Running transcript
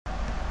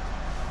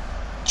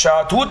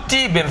Ciao a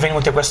tutti,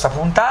 benvenuti a questa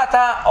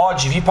puntata.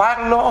 Oggi vi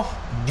parlo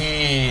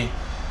di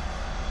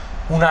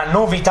una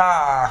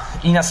novità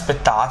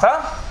inaspettata,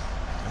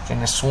 perché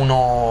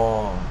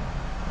nessuno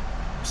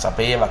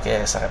sapeva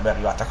che sarebbe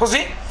arrivata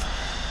così.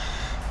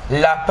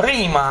 La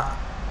prima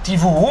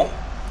TV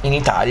in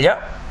Italia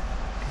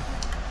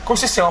col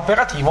sistema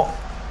operativo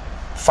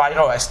Fire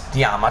OS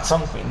di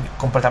Amazon, quindi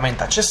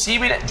completamente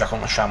accessibile. Già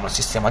conosciamo il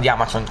sistema di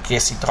Amazon che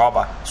si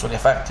trova sulle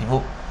Fire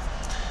TV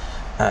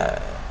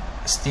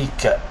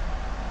stick,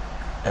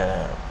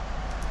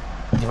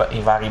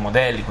 i vari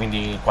modelli,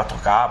 quindi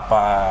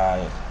 4K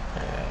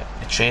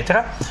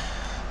eccetera,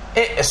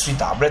 e sui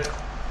tablet.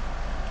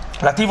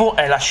 La TV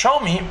è la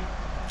Xiaomi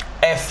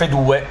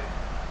F2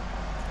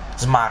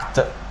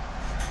 Smart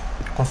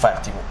con Fire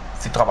TV,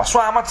 si trova su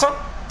Amazon.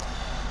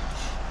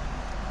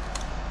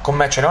 Con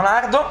me c'è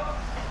Leonardo.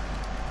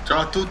 Ciao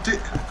a tutti.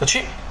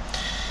 Eccoci.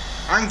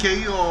 Anche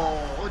io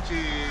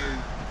oggi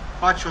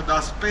faccio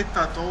da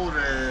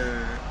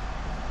spettatore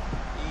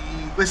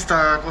in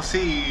questa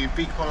così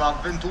piccola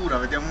avventura,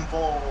 vediamo un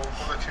po'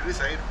 cosa ci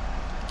riserva.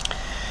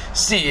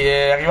 Sì,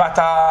 è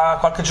arrivata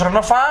qualche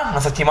giorno fa, una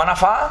settimana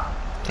fa,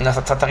 è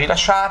stata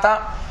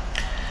rilasciata.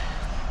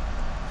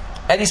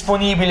 È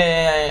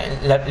disponibile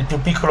il più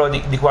piccolo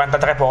di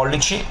 43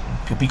 pollici,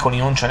 più piccoli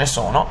non ce ne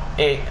sono,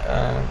 e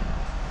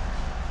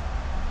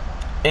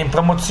è in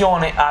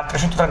promozione a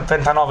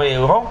 339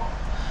 euro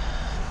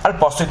al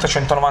posto di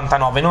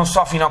 399. Non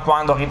so fino a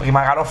quando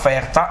rimarrà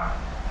l'offerta,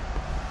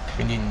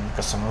 quindi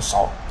questo non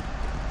so.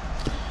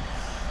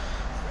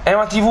 È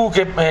una TV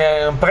che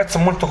è un prezzo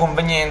molto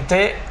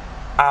conveniente,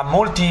 ha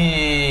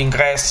molti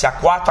ingressi, ha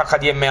 4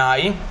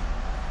 HDMI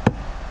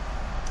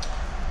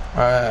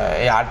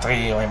e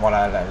altri,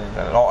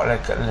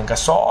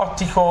 l'ingresso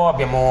ottico,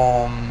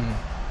 abbiamo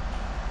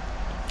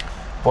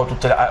poi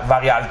tutte le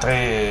varie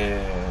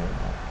altre.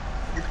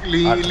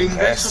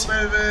 L'ingresso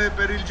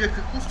per il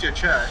jack cuffia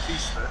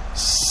esiste?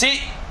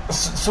 Sì,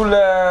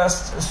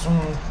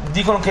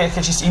 dicono che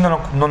ci,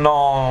 io non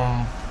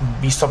ho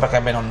visto perché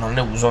non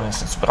le uso, nel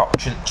senso, però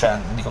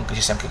dicono che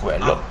ci sia anche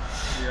quello.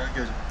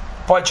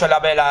 Poi c'è la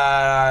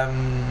bella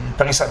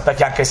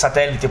perché anche il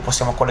satellite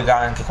possiamo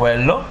collegare anche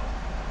quello,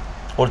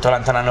 oltre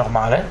all'antenna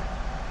normale.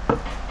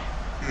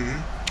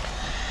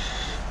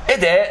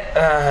 Ed è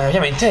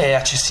ovviamente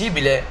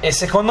accessibile, e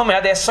secondo me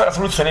adesso è la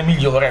soluzione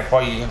migliore.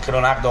 Poi anche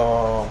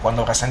Leonardo,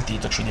 quando avrà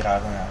sentito, ci dirà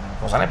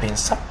cosa ne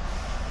pensa.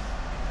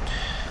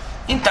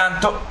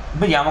 Intanto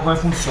vediamo come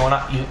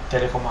funziona il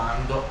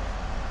telecomando.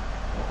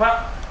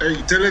 Qua.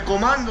 Il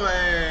telecomando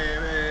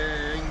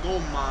è in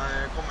gomma,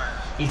 com'è?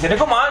 Il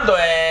telecomando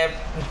è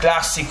un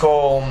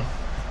classico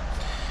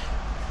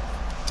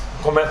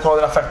come quello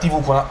della Fire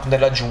TV con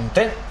delle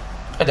aggiunte,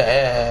 ed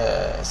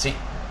è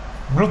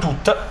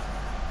Bluetooth.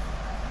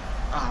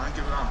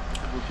 Anche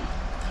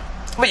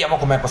Bluetooth. Vediamo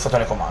com'è questo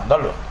telecomando.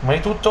 Allora, prima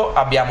di tutto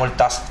abbiamo il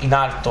tasto in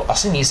alto a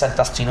sinistra, il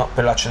tastino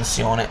per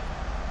l'accensione.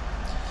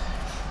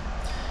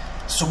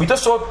 Subito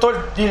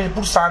sotto il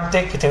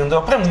pulsante che,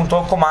 tenendolo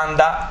premuto,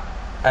 comanda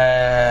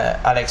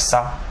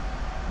Alexa,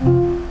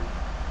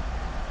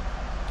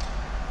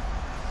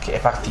 che è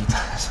partita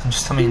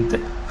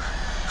giustamente.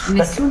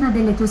 Nessuna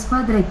delle tue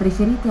squadre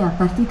preferite ha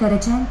partite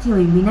recenti o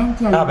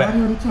imminenti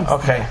all'orario richiesto.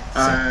 Ok,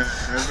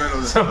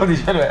 se lo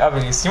dice lui, va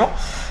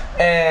benissimo.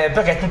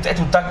 Perché è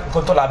tutta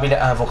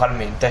controllabile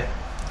vocalmente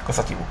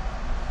questa TV.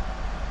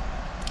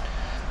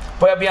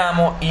 Poi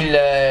abbiamo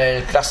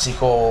il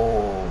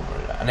classico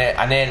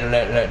anello,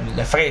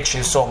 le frecce,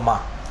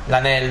 insomma,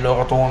 l'anello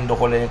rotondo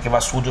che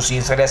va su, giù,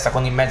 sinistra e destra,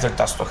 con in mezzo il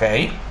tasto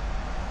ok.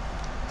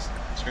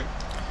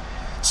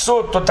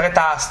 Sotto 3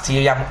 tasti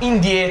abbiamo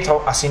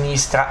indietro a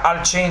sinistra,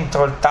 al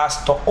centro il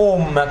tasto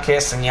home che è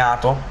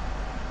segnato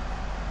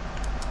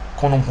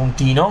con un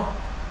puntino,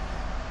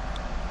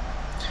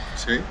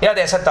 e a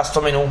destra il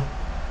tasto menu.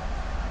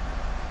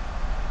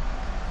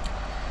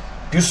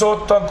 Più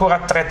sotto ancora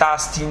 3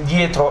 tasti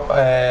indietro,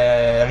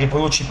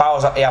 riproduci,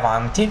 pausa e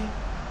avanti.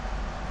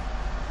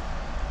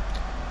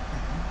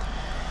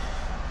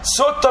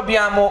 Sotto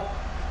abbiamo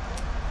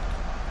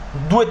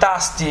 2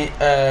 tasti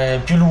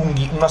più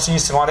lunghi, uno a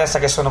sinistra e uno a destra,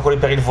 che sono quelli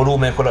per il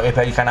volume e quello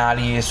per i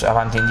canali,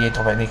 avanti e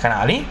indietro per i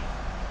canali.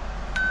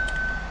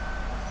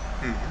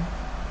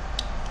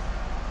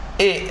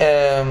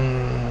 E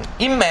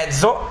in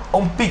mezzo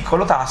un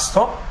piccolo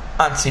tasto,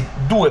 anzi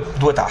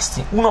due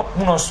tasti, uno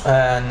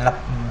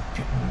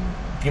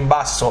più in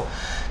basso,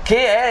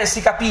 che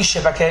si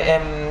capisce perché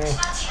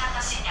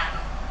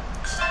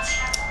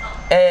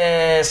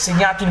è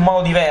segnato in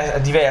modo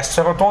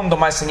diverso, è rotondo,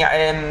 ma ha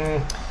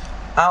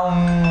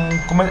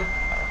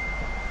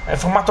è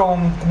formato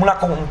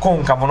come un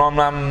concavo, no?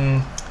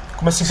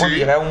 Come si può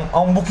dire? Ha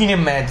un buchino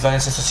in mezzo,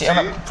 nel senso,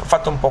 è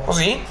fatto un po'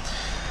 così,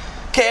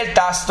 che è il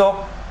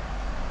tasto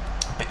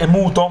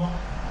muto,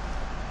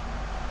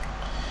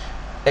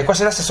 e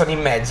questi tasti sono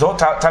in mezzo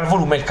tra il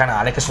volume e il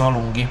canale, che sono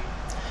lunghi,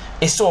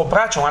 e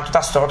sopra c'è un altro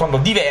tasto rotondo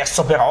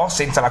diverso, però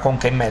senza la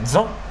conca in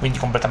mezzo, quindi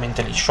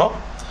completamente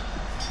liscio,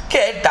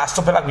 che è il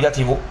tasto per la guida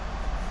TV.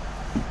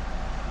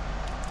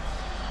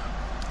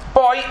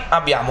 Poi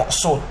abbiamo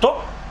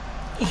sotto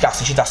i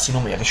classici tasti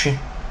numerici,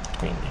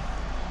 quindi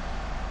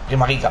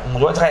prima riga 1,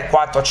 2, 3,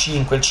 4,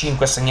 5, il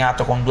 5 è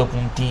segnato con 2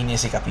 puntini,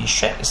 si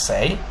capisce, il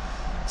 6,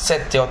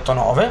 7, 8,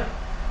 9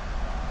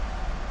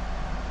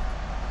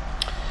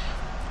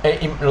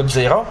 e lo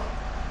 0.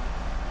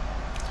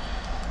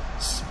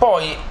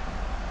 Poi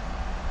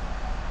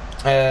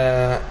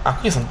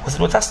qui sono questi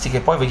due tasti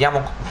che poi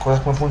vediamo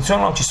come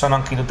funzionano. Ci sono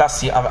anche i due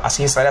tasti a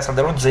sinistra e a destra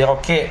dello 0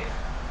 che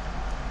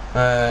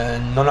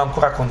non ho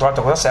ancora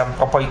controllato cosa servono,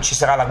 però poi ci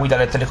sarà la guida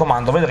del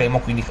telecomando, vedremo,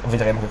 quindi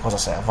vedremo che cosa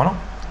servono.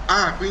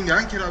 Ah, quindi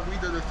anche la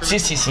guida del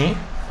telecomando? Sì,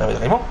 la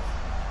vedremo.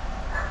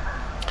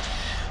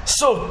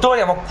 Sotto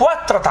abbiamo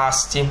 4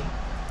 tasti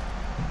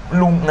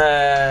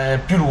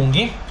più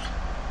lunghi,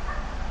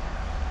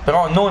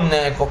 però non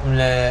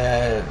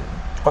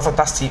 4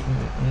 tasti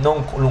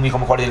non lunghi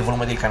come quelli del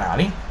volume dei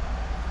canali,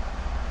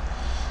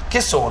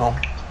 che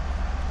sono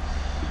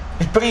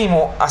il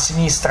primo a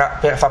sinistra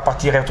per far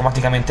partire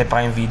automaticamente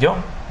Prime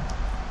Video,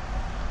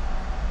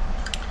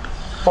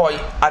 poi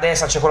a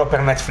destra c'è quello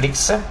per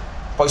Netflix,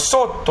 poi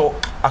sotto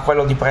a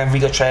quello di Prime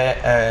Video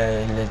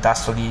c'è il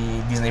tasto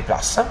di Disney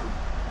Plus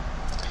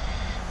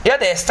e a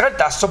destra il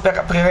tasto per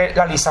aprire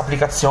la lista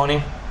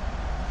applicazioni.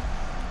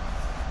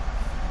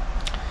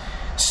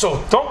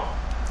 Sotto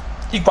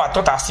i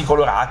 4 tasti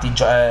colorati, i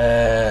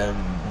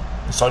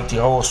soliti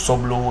rosso,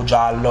 blu,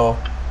 giallo,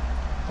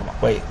 insomma,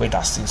 quei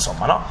tasti,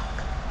 insomma, no?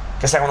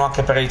 Che servono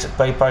anche per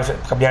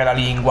cambiare la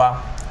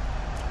lingua.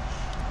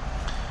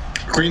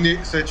 Quindi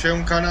se c'è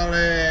un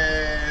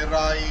canale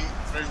Rai,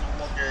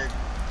 presumo che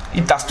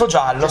il tasto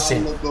giallo,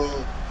 sì,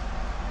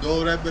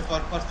 dovrebbe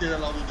far partire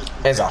l'audio del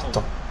tutto.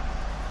 esatto.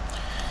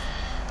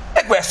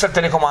 E questo è il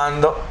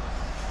telecomando,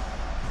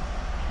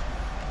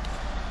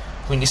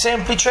 quindi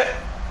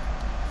semplice.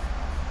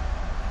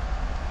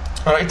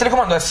 Allora, il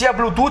telecomando è sia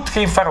Bluetooth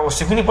che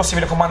infrarossi, quindi è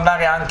possibile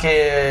comandare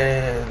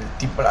anche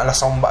tipo la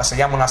soundbar. Se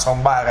diamo una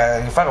soundbar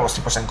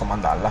infrarossi possiamo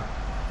comandarla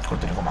col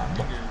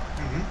telecomando.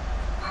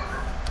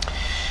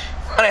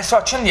 Adesso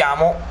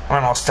accendiamo la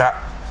nostra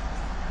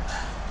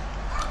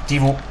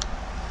TV.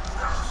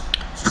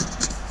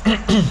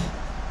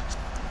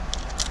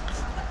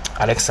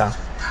 Alexa,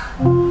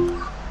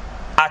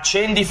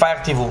 accendi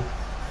Fire TV.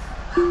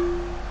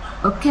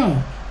 Ok.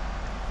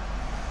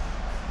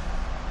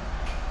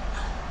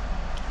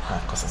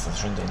 Ecco, sta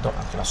accendendo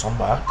anche la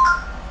soundbar.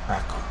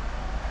 Ecco.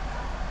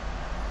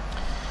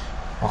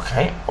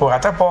 Ok, ora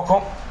tra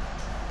poco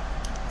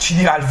ci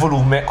dirà il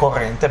volume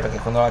corrente, perché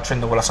quando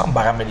accendo con la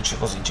soundbar mi dice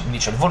così, mi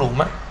dice il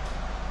volume.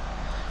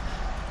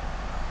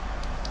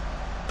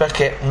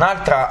 Perché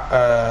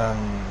un'altra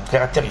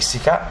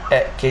caratteristica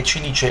è che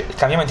ci dice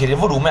cambiamenti di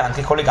volume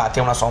anche collegati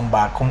a una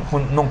soundbar,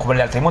 non come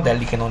gli altri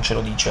modelli che non ce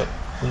lo dice.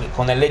 Quindi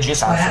con LG e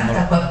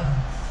Samsung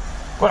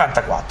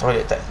 44,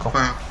 vedete,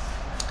 ecco.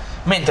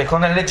 Mentre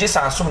con LG e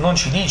Samsung non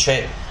ci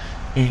dice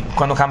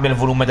quando cambia il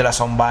volume della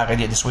soundbar e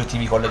dei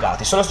dispositivi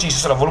collegati, solo ci dice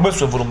solo volume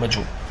su e volume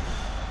giù.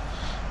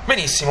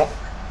 Benissimo,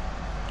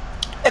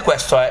 e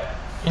questo è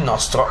il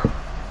nostro.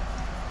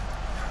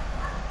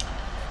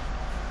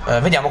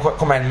 Vediamo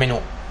com'è il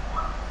menu.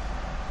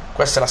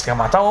 Questa è la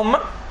schermata home.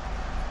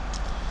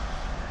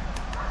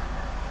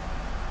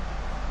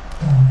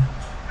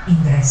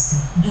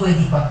 Ingressi 2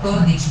 di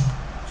 14.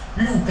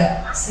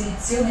 Luca,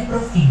 selezione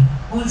profilo,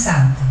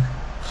 pulsante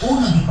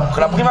 1 di 14.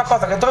 La prima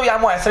cosa che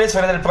troviamo è la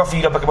selezione del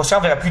profilo, perché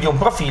possiamo avere più di un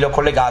profilo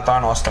collegato alla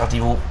nostra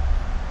TV,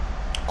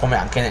 come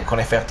anche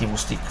con Fire TV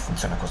Stick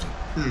funziona così.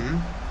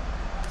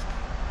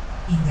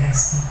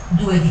 Ingressi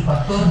 2 di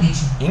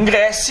 14.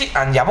 Ingressi,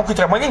 andiamo, qui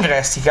troviamo gli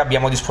ingressi che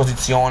abbiamo a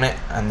disposizione.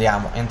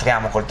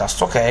 Entriamo col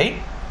tasto ok.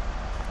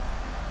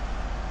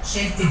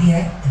 Scelte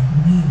dirette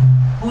B1,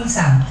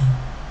 pulsante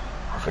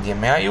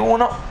HDMI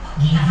 1,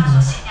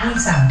 B2,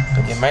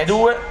 pulsante HDMI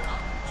 2,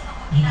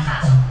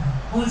 B8,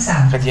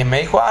 pulsante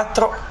HDMI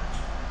 4,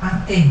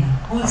 antenna,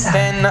 pulsante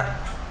antenna,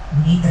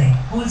 B3,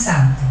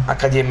 pulsante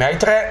HDMI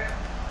 3,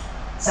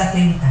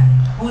 satellitare,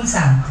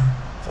 pulsante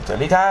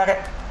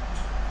satellitare,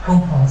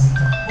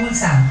 composito,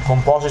 pulsante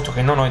composito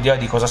che non ho idea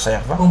di cosa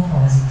serva,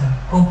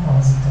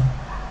 composito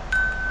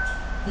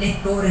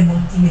lettore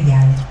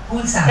multimediale,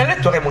 pulsante e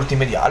lettore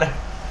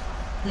multimediale.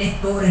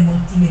 lettore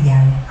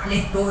multimediale.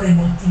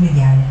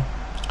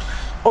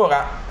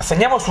 Ora, se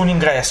andiamo su un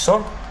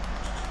ingresso,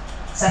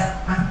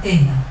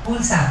 Antenna,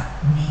 pulsante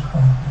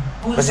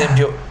B4, per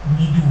esempio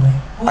B2,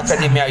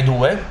 HDMI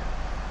 2,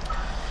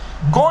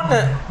 con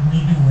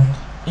B2,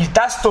 il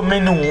tasto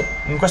menu,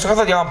 in questo caso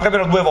dobbiamo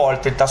premerlo 2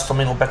 volte il tasto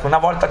menu, perché una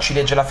volta ci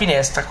legge la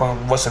finestra con il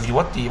voice view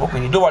attivo,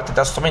 quindi 2 volte il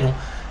tasto menu,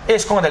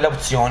 escono delle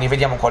opzioni,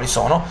 vediamo quali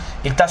sono.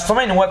 Il tasto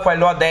menu è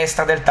quello a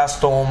destra del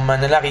tasto home,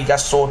 nella riga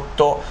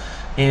sotto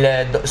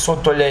il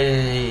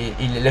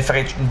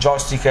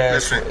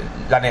joystick,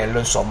 l'anello,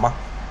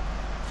 insomma.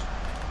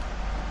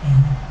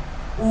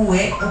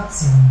 UE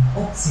opzioni,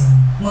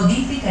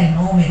 modifica il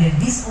nome del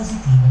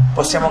dispositivo.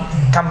 Possiamo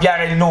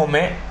cambiare il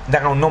nome,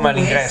 dare un nome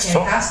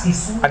all'ingresso,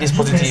 a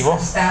dispositivo.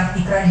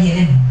 Starti tra gli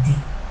elementi.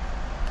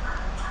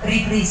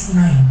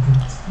 Ripristina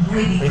input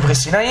 2 di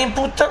Ripristina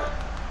input.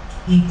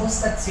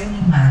 Impostazioni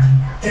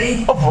immagini. 3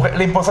 di oppure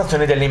le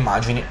impostazioni delle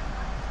immagini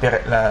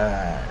per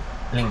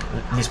il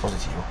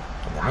dispositivo.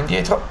 Torniamo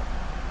indietro.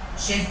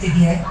 Scelte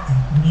dirette.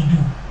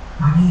 Menu.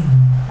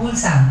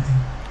 Pulsante.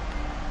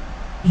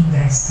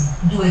 Ingressi.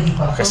 2 di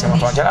 14. Ok, siamo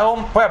tornati alla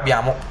home. Poi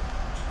abbiamo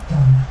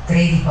 3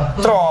 di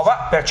 14.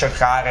 trova per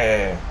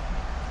cercare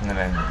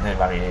nei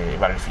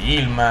vari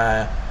film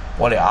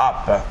o le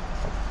app.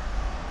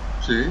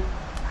 Sì.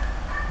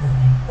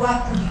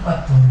 4 di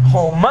 14.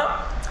 Home,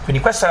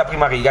 quindi questa è la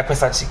prima riga,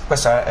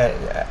 questa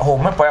è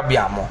home. Poi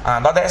abbiamo,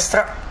 andando a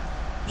destra,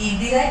 In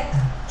diretta.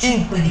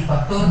 5 di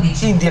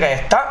 14. in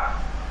diretta,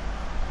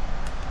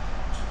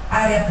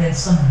 Area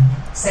personale.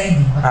 6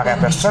 di 14. area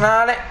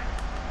personale,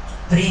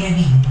 Prime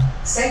video.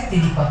 7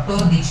 di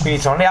 14.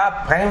 quindi sono le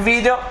app, Prime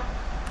Video,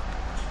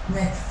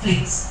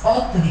 Netflix.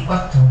 8 di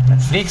 14.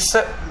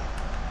 Netflix,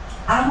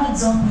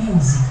 Amazon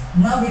Music.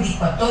 9 di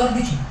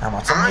 14.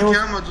 Amazon Anche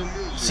Music, Amazon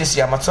Music.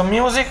 sì, Amazon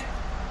Music,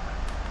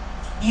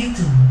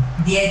 YouTube.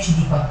 10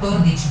 di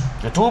 14.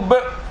 YouTube,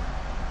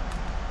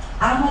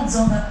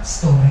 Amazon App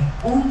Store.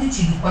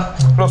 11 di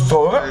 14. lo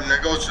store. Il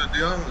negozio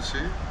di Amazon, sì.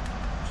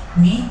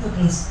 Meet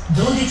Plus.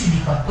 12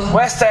 di 14.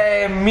 Questa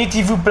è Mi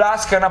TV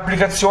Plus, che è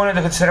un'applicazione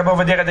dove ci sarebbero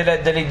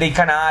vedere dei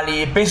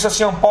canali. Penso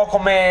sia un po'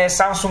 come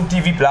Samsung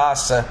TV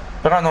Plus,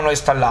 però non l'ho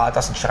installata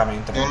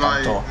sinceramente, Non perché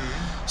l'hai- tanto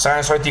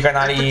saranno i soliti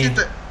canali.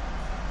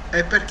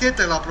 E perché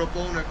te la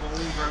propone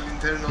comunque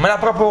all'interno? Me la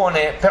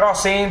propone, però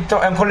se entro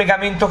è un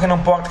collegamento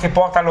che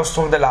porta allo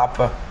store dell'app.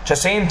 Cioè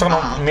se entro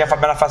ok. me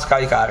la fa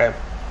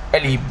scaricare. E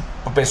lì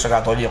penso che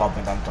la toglierò,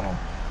 intanto no.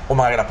 O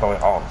magari la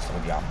proverò,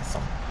 vediamo,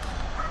 insomma.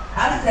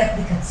 Altre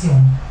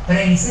applicazioni.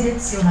 Premi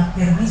seleziona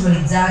per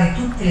visualizzare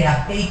tutte le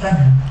app e i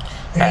canali.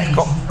 13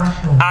 Ecco, di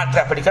 14.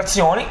 altre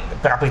applicazioni,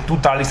 per aprire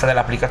tutta la lista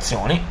delle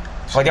applicazioni.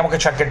 Vediamo che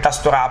c'è anche il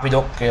tasto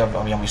rapido, che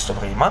abbiamo visto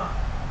prima.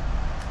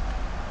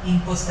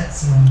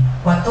 Impostazioni.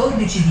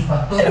 14 di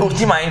 14. E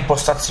l'ultima è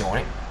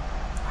impostazioni.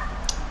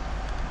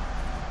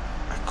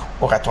 Ecco,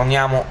 ora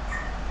torniamo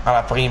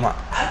alla prima.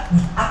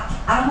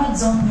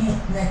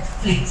 Amazon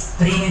Netflix.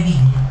 Prime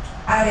video.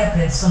 Area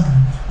personale.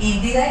 In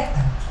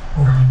diretta.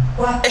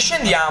 4 E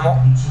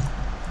scendiamo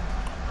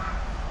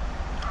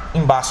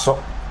in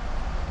basso.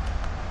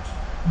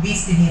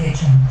 Visti di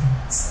recente.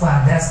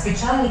 Squadra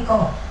speciale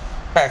Co.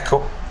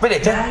 Ecco,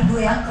 vedete? Rai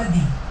 2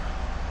 HD.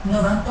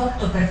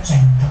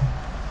 98%.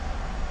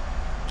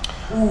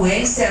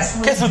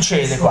 Che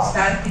succede qua?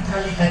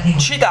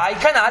 Ci dà i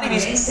canali,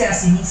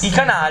 i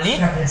canali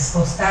per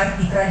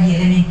spostarti tra gli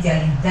elementi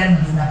all'interno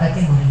di una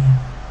categoria.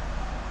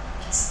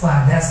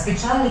 Squadra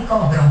speciale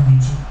Cobra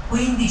 11,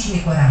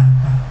 15:40,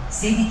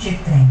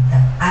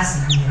 16:30. A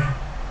seguire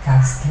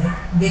Castle,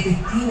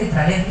 detective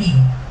tra le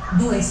rive.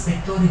 2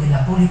 ispettori della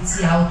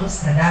polizia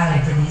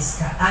autostradale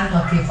tedesca hanno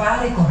a che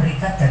fare con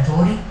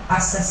ricattatori,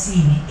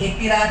 assassini e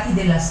pirati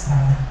della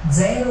strada.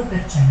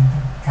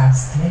 0%.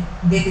 Castle,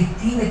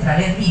 detective tra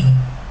le rive.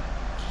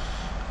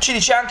 ci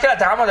dice anche la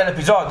trama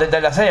dell'episodio,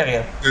 della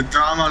serie. Il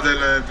trama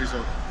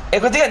dell'episodio. E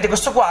praticamente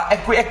questo qua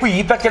è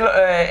qui perché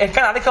è il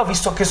canale che ho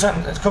visto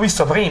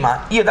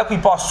prima. Io da qui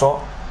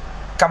posso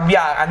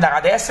cambiare, andare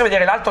a destra e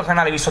vedere l'altro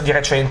canale visto di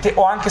recente,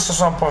 o anche se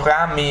sono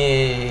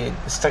programmi,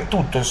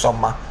 tutto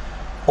insomma,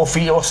 o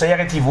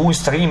serie TV,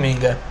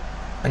 streaming.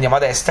 Andiamo a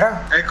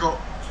destra. Ecco,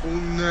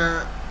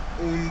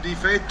 un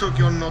difetto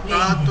che ho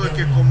notato è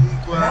che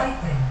comunque... Rai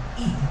 3,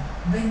 Ita,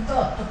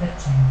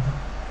 28%.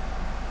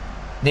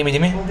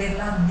 Dimmi.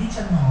 Overland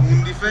 19.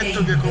 Un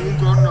difetto che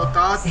comunque ho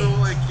notato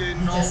 16, è che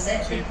non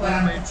si può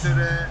 17:45.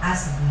 mettere A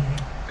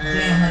seguire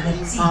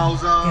in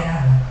pausa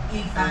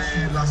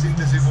la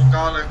sintesi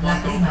vocale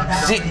quando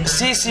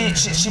Sì,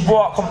 si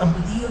può.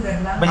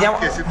 Vediamo.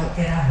 Che si può.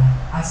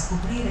 A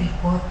scoprire il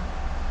cuore.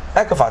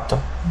 Ecco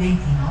fatto.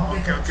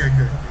 29%. Ok.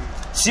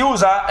 Si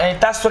usa il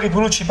tasto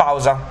riproduci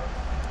pausa,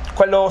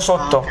 quello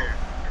sotto.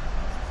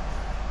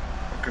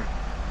 Ok.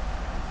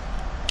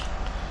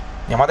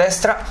 Andiamo a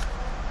destra.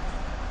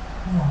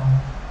 9,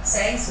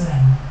 6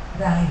 sorelle.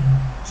 Rai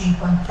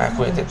 51%.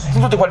 Ecco, vedete,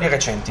 sono tutti quelli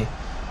recenti.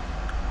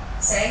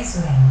 6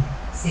 sorelle.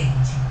 16,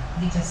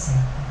 17.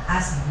 A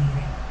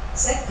seguire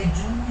 7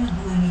 giugno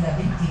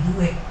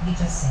 2022,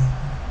 17.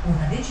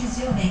 Una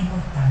decisione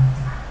importante.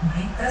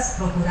 Mientras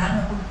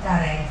procuran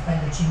ocultar el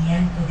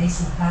fallecimiento de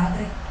su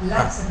padre,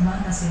 las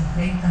hermanas se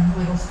enfrentan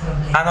nuevos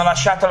problemas. Hanno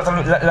lasciato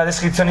la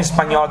descrizione in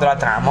spagnolo della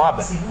trama,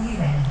 vabbè.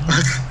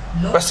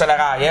 Questa è la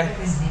Rai,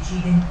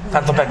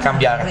 tanto per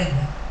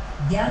cambiare.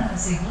 Diana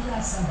asegura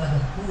a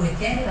Salvador Q e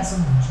tiene la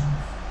soluzione.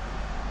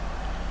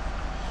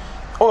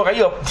 Ora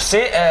io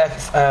se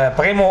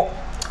premo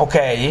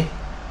ok,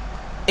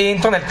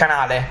 entro nel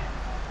canale.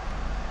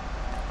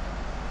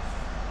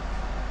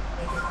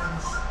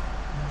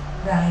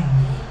 Rai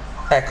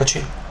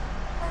Eccoci.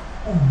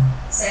 1,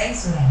 6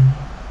 sorelle.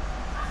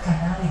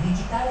 Canale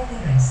digitale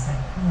terrestre,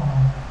 nuovo,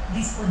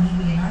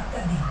 disponibile in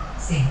HD,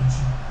 16,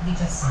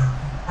 17,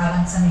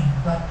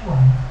 avanzamento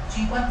attuale,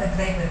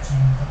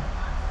 53%.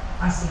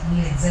 A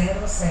seguire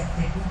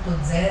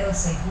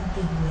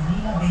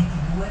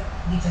 07.06.2022,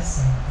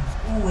 17.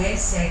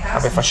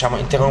 Vabbè, facciamo,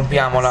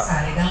 interrompiamola.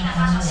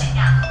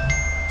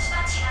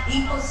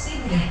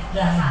 Impossibile.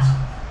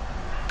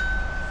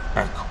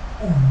 Ecco.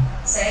 1.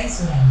 6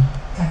 sorelle.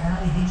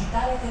 Canale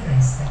digitale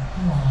terrestre.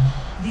 Nuovo.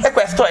 E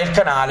questo è il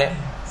canale.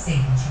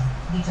 16.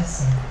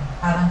 17.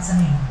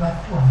 Avanzamento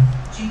attuale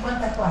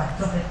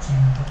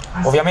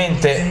 54%.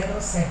 Ovviamente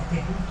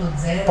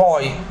 07.0.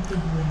 poi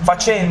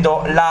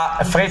facendo la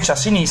freccia a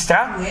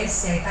sinistra,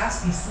 US ai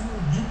tasti su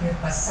e giù per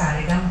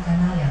passare da un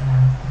canale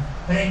all'altro.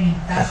 Premi il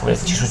tasto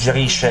ecco, ci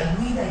suggerisce.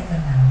 guida ai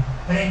canali.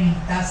 Premi il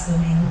tasto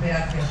menu per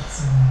altre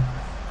opzioni.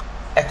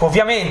 Ecco,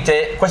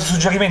 ovviamente questi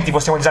suggerimenti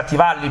possiamo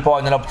disattivarli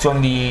poi nelle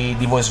opzioni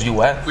di voice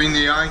view,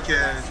 Quindi anche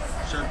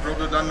se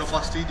proprio danno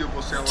fastidio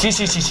possiamo...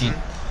 Sì.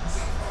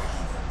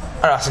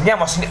 Allora, se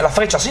andiamo la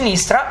freccia a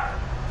sinistra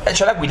e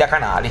c'è la guida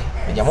canali.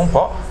 Vediamo un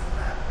po'.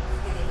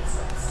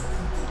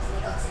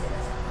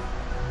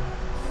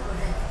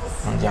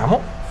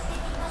 Andiamo.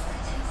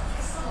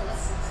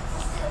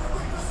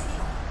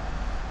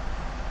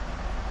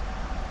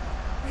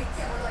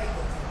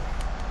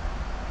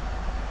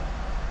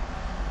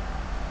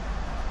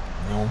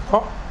 Vediamo un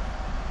po'.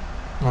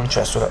 Non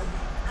c'è solo...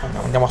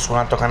 Andiamo su un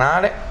altro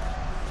canale.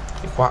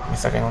 Di qua mi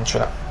sa che non ce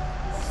l'ha.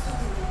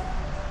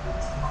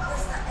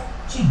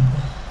 5.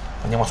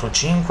 Andiamo sul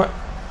 5.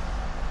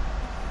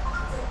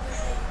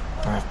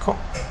 Ecco.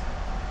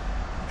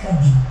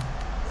 KD.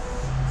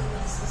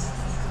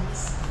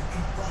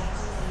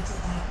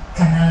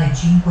 Canale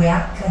 5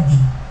 HD.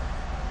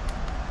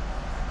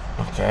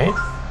 Ok.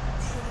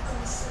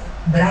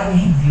 Brave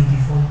and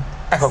Beautiful.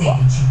 Ecco qua.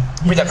 16.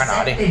 Guida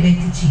canali. 17 e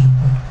 25.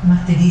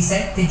 Martedì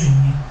 7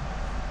 giugno.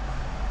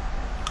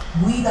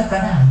 Guida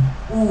canali.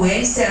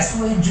 US a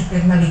su e giù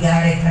per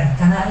navigare tra i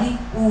canali.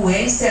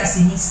 US a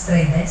sinistra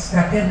e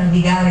destra per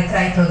navigare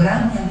tra i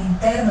programmi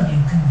all'interno di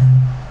un canale.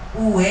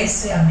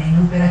 US a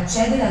menu per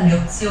accedere alle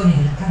opzioni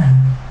del canale.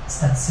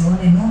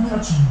 Stazione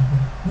numero 5.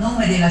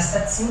 Nome della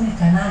stazione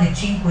canale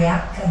 5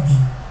 HD.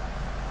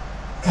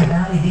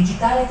 Canale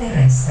digitale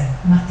terrestre.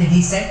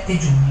 Martedì 7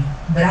 giugno.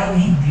 Brave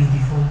and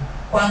Beautiful.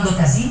 Quando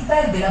Casin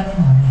perde la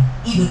memoria,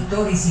 i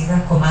dottori si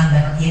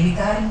raccomandano di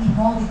evitargli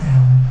nuovi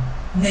traumi.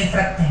 Nel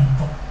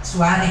frattempo,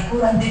 Suane e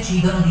Coran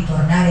decidono di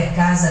tornare a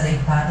casa del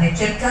padre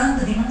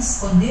cercando di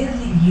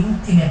nascondergli gli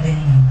ultimi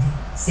avvenimenti.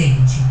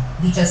 16,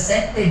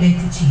 17 e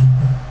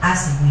 25. A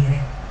seguire,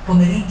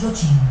 pomeriggio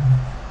 5.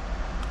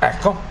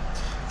 Ecco.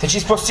 Se ci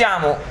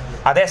spostiamo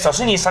a destra o a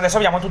sinistra, adesso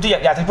abbiamo tutti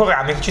gli altri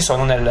programmi che ci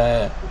sono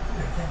nel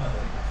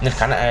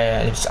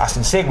canale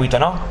in seguito,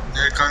 no?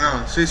 Nel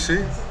canale,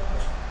 sì.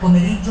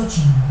 Pomeriggio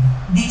 5,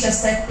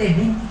 17 e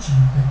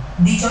 25,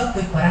 18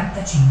 e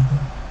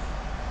 45.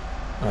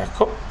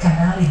 Ecco.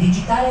 Canale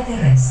digitale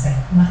terrestre,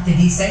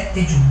 martedì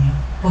 7 giugno,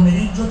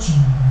 pomeriggio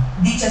 5,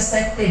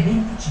 17 e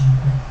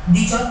 25,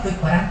 18 e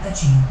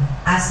 45.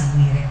 A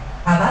seguire,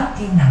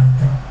 avanti in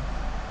alto.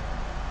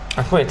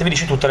 Anche vedete, vi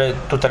dice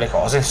tutte le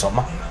cose,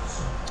 insomma.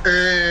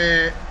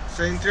 E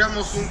se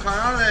entriamo su un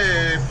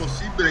canale è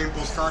possibile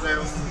impostare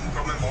un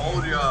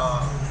promemoria,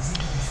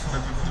 per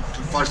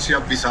farci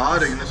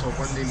avvisare, che ne so,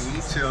 quando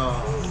inizia.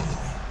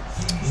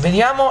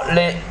 Vediamo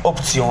le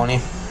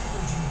opzioni.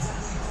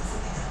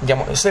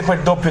 Andiamo sempre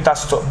il doppio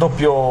tasto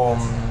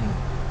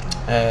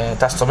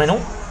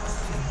menu.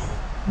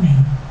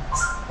 Menu.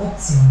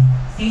 Opzioni.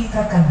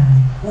 Filtra canale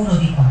 1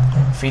 di 4.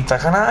 Filtra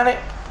canale.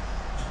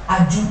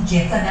 Aggiungi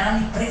ai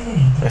canali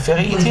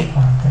preferiti 2 di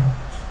 4.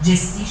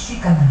 Gestisci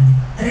canali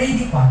 3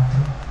 di 4.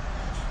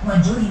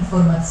 Maggiori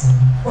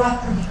informazioni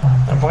 4 di 4.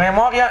 La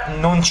promemoria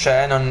non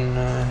c'è, no.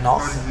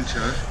 Non c'è.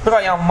 Però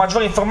abbiamo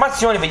maggiori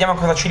informazioni, vediamo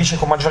cosa ci dice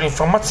con maggiori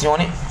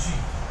informazioni.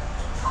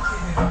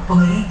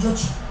 Pomeriggio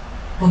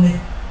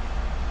 5.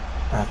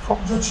 Ecco.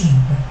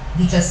 5,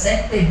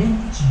 17 e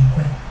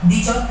 25,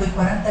 18 e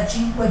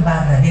 45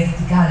 barra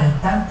verticale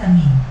 80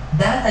 min,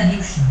 data di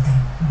uscita,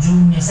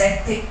 giugno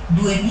 7,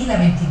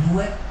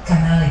 2022,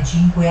 canale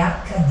 5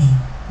 HD,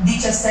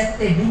 17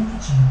 e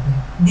 25,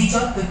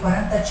 18 e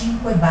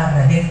 45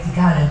 barra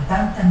verticale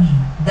 80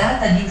 min,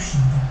 data di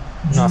uscita.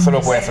 No,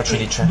 solo questo ci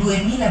dice.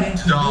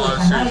 2022, No,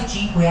 canale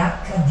 5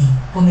 HD,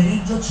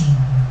 pomeriggio 5,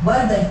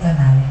 guarda il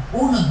canale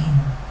 1 di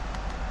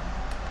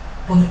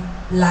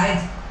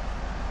live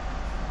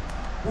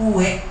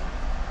UE.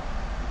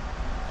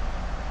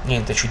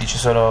 Niente, ci dice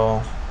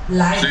solo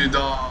Sì,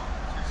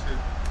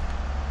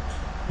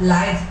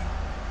 Live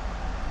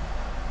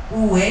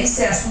US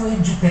a su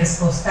e giù per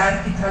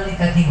spostarti tra le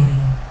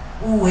categorie.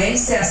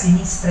 US a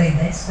sinistra e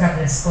destra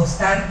per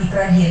spostarti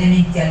tra gli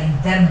elementi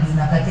all'interno di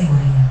una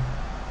categoria.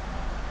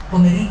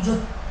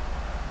 Pomeriggio.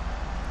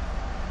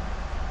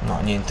 no,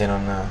 niente,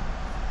 no.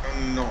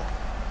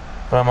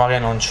 promemoria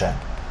non c'è.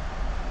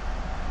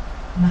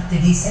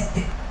 Martedì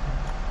 7.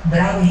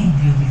 Brave and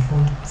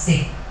Beautiful.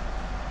 Sì.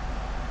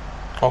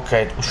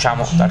 Ok,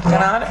 usciamo dal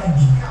canale.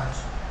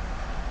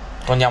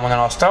 Torniamo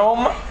nella nostra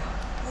home.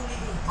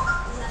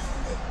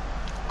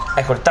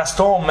 Ecco, il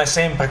tasto home è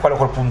sempre quello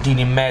col puntino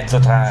in mezzo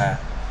tra...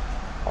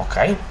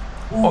 Ok.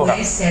 Ora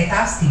US ai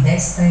tasti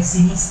destra e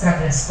sinistra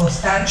per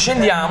spostarti.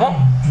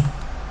 scendiamo.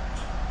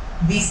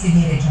 Visti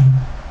di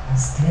regione.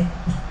 Astle.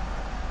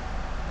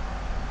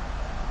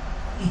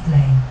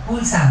 Play.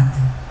 Pulsante.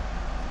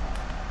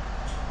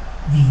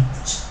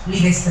 Vitch.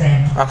 Live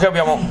estremo. Anche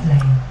abbiamo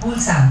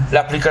Pulsante. le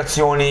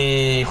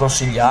applicazioni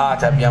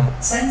consigliate, abbiamo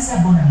senza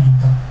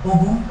abbonamento,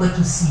 ovunque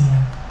tu sia,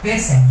 per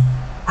sempre.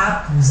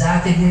 App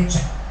usate di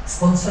recente.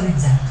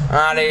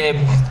 Sponsorizzato.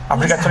 le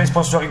applicazioni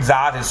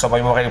sponsorizzate, insomma,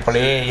 i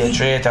RaiPlay,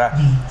 eccetera.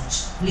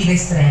 Live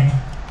estremo.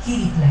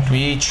 Play.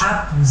 Twitch.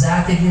 App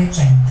usate di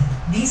recente.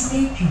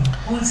 Disney più.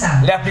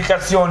 Pulsante. Le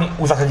applicazioni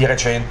usate di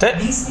recente.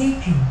 Disney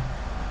più.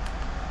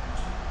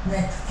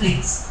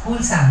 Netflix.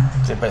 Pulsante.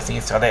 Sempre a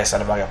sinistra e a destra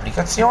le varie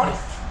applicazioni.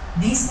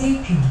 Disney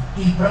più.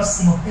 Il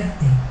prossimo per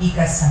te. I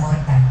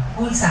cassamortali.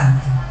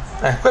 Pulsante.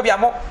 Qui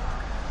abbiamo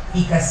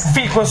I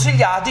cassamortali. film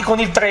consigliati con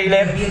il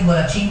trailer.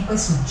 2,5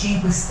 su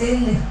 5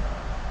 stelle.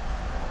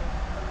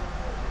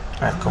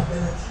 Ecco,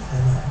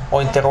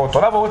 ho interrotto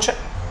la voce.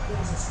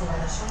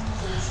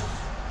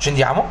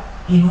 Scendiamo.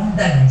 In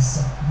onda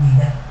adesso.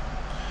 Guida.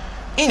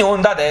 In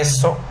onda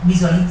adesso.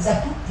 Visualizza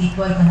tutti i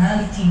tuoi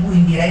canali TV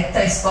in diretta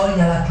e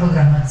sfoglia la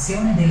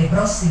programmazione delle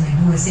prossime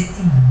 2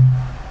 settimane.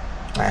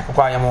 Ecco,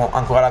 qua abbiamo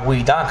ancora la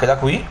guida, anche da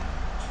qui.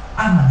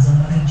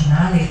 Amazon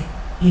originale.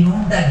 In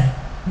onda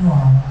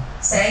nuovo.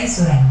 6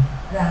 sorelle.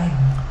 Rai 1.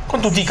 Con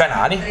tutti i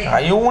canali.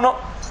 Rai 1.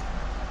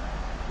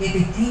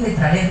 Detective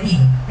tra le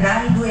rive.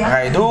 Rai 2.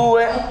 Rai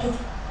 2. 8.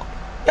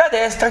 E a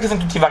destra che sono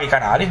tutti i vari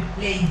canali.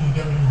 Lady di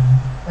Overland.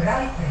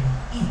 Rai 3.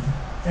 IT.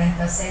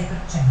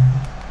 36%.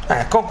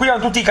 Ecco, qui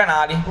hanno tutti i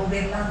canali.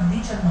 Overland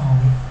 19.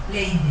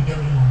 Lady di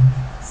Overland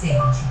 16.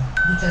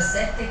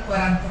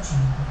 17,45.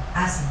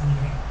 A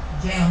seguire.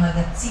 Geo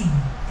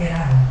Magazzini.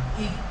 Kerala.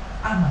 Il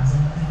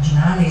Amazon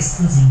originale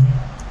esclusive.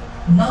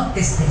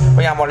 Notte stelle.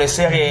 Vediamo le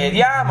serie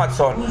di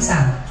Amazon.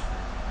 Pulsante.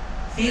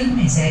 Film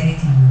e serie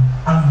TV.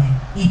 Anime.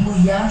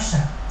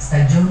 Inuyasha.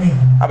 Stagione 1.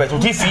 Vabbè,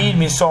 tutti i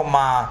film,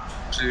 insomma,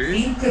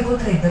 Film che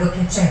potrebbero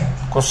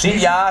piacerti.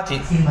 consigliati.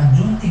 Film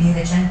aggiunti di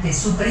recente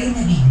su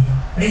Prime Video.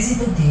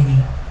 Resident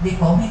Evil.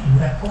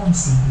 Decomitura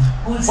consigli.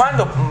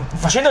 Quando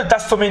facendo il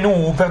tasto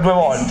menu per 2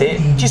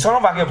 volte ci sono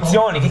varie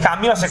opzioni che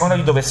cambiano a seconda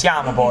di dove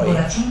siamo poi.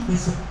 5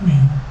 su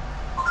menu.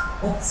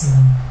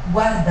 Opzioni.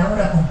 Guarda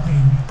ora con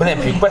Prime. Per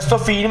esempio in questo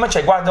film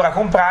c'è guarda ora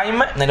con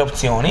Prime nelle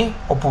opzioni,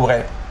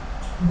 oppure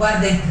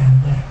Guarda il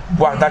trailer.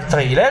 guarda il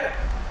trailer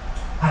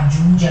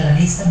Aggiungi alla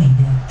lista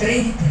video 3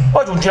 di 3. o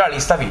aggiungi la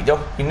lista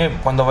video. Quindi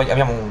quando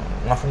abbiamo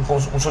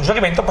un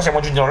suggerimento possiamo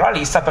aggiungerlo alla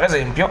lista, per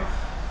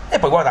esempio, e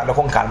poi guardarlo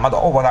con calma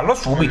dopo, o guardarlo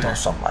subito,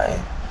 insomma.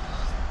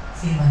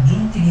 Film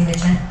aggiunti di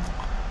recente.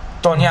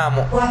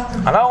 Torniamo 4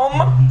 alla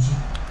home 15.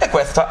 e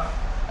questa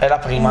è la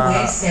prima.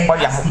 US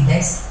Poi andiamo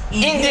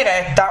in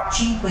diretta.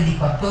 5 di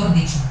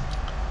 14.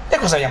 E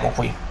cosa abbiamo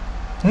qui?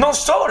 Non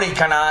solo i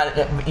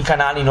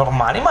canali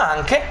normali, ma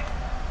anche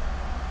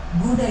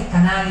Guida i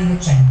canali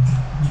recenti.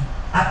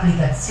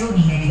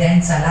 Applicazioni in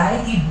evidenza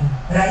Rai TV.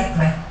 Rai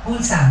Play.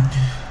 Pulsanti.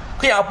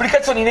 qui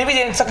applicazioni in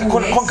evidenza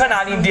con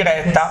canali in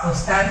diretta. Per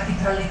spostarti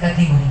tra le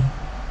categorie.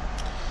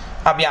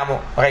 Abbiamo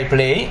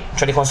RaiPlay,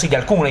 ce ne consiglia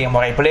alcune, abbiamo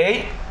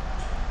RaiPlay,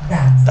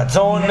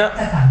 DAZN,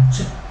 Diretta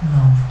calcio.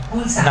 No.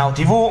 Pulsanti. Now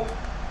TV,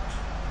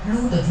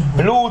 Pluto TV.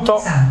 Pluto.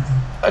 Pulsanti.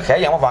 ok,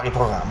 abbiamo vari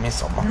programmi,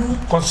 insomma,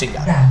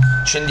 consigliati.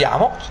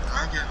 Scendiamo.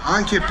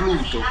 Anche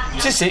Pluto.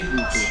 Sì.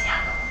 Pluto.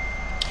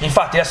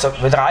 Infatti adesso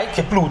vedrai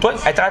che Pluto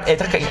è tra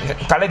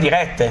le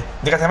dirette,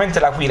 direttamente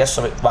da qui,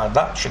 adesso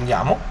guarda,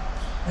 scendiamo.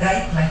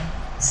 Rai Play.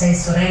 6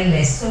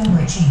 sorelle sono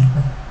e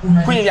 5.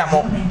 Una Quindi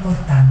abbiamo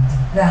importante.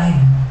 Rai 1.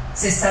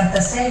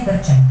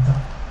 66%.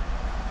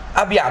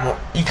 Abbiamo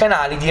i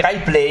canali di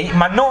RaiPlay,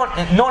 ma non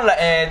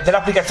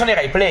dell'applicazione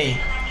RaiPlay.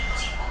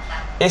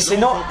 E se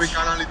no, i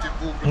canali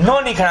TV.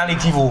 non i canali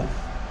TV.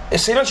 E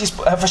se noi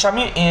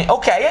facciamo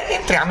ok,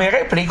 entriamo in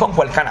RaiPlay con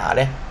quel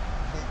canale.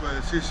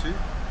 Comunque, sì.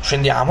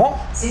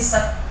 Scendiamo.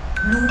 Sesta.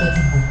 Pluto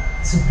TV.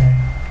 Super.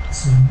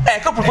 Su.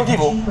 Ecco Pluto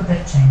TV.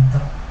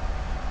 5%.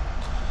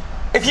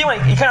 E prima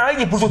i canali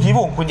di Pluto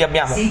TV, quindi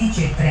abbiamo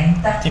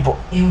 16,30. tipo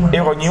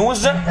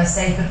Euronews,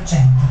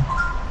 36%.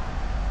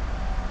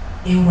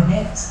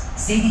 Euronet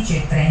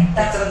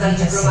 16,30.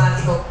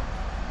 Diplomatico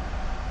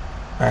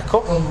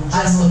ecco, con un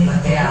gesto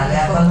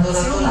plateale ha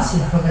abbandonato sul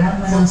l'aula.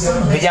 programma non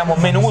sono vediamo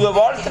menu 2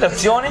 volte, le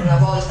opzioni. Una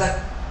volta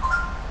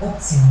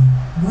opzioni.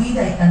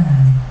 Guida i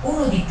canali.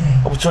 1 di 3.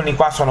 Opzioni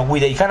qua sono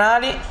guida ai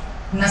canali.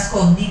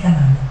 Nascondi i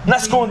canali.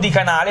 Nascondi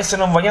canale se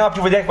non vogliamo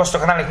più vedere questo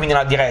canale qui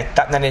nella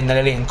diretta,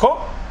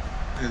 nell'elenco.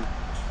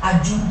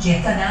 Aggiungi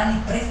ai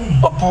canali preferiti.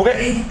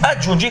 Oppure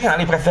aggiungi i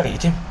canali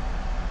preferiti.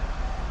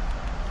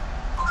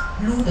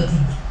 Ludo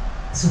TV.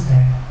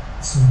 Super.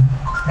 Su.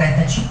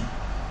 35.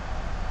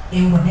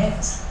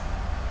 Euronet.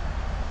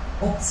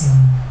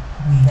 Opzioni.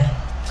 Guida.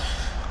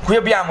 Qui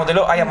abbiamo delle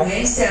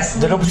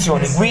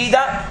opzioni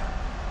guida.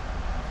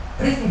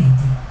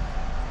 Preferiti.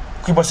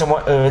 Qui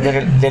possiamo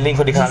vedere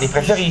l'elenco dei canali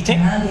preferiti.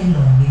 Il canale è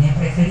l'ordine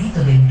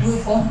preferito delle tue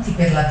fonti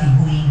per la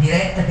TV in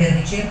diretta per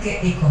ricerche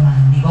e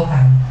comandi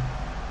vocali.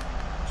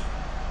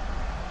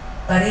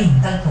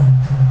 Parental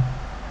control.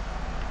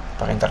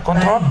 Parental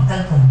control.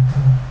 Parental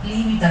control.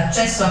 Limita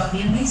accesso a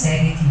film e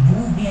serie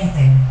TV via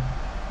Ethernet.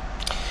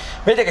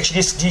 Vedete che ci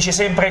dice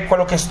sempre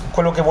quello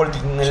che vuol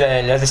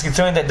dire, la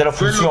descrizione della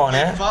funzione.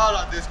 Quello che fa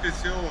la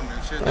descrizione,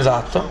 cioè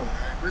esatto.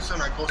 Questa è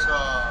una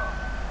cosa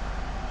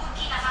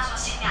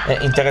è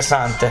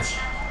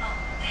interessante.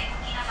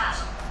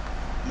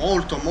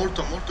 molto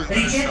Ricerca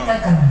interessante.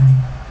 canali.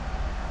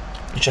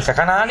 Ricerca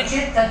canali.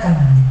 Ricerca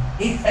canali.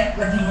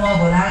 Effettua di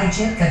nuovo la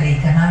ricerca dei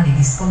canali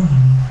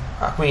disponibili.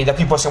 Quindi da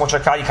qui possiamo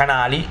cercare i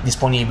canali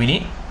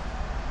disponibili,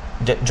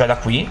 già da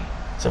qui,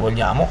 se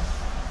vogliamo.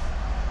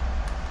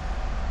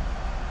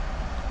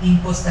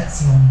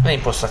 Impostazioni. Le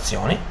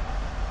impostazioni.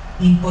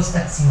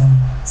 Impostazioni.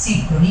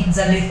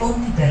 Sincronizza le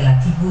fonti per la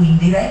TV in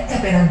diretta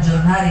per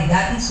aggiornare i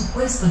dati su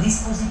questo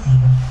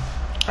dispositivo.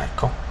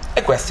 Ecco,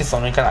 e questi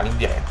sono i canali in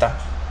diretta.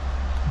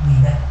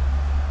 Guida.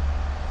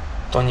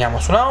 Torniamo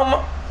sulla home.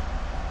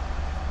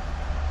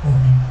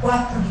 Come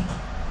 4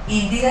 di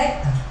in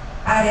diretta.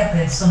 Area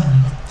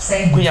personale.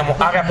 6 Qui abbiamo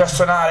area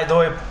personale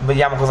dove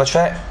vediamo cosa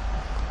c'è.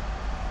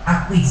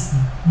 Acquisti.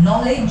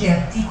 Noleggi e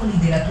articoli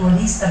della tua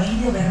lista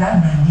video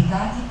verranno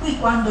indicati qui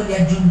quando li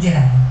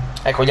aggiungerai.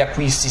 Ecco gli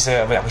acquisti, se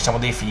acquistiamo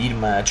dei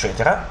film,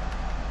 eccetera.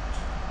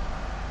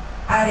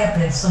 Area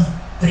personale.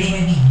 Prime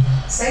video.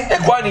 E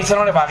qua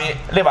iniziano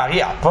le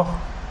varie app.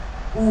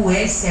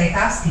 US ai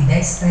tasti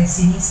destra e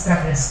sinistra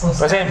per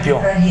spostare Per esempio,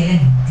 tra gli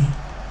elementi.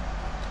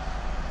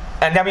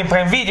 Andiamo in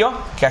Prime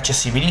Video, che è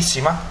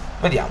accessibilissima.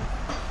 Vediamo.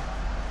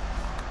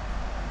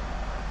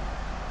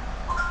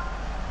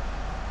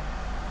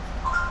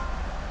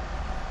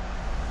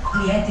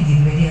 Clienti di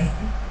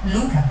rivederti.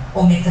 Luca,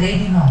 Ome 3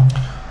 di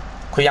 9.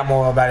 Qui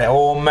abbiamo vabbè,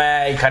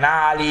 home, i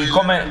canali,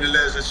 come...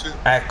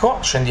 Ecco,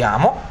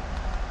 scendiamo.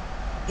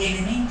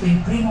 Elemento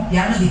in primo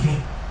piano di più.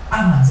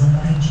 Amazon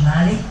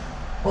originale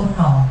o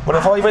no?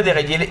 Volevo farvi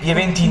vedere gli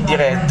eventi in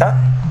diretta.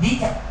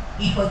 Dica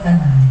i tuoi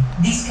canali.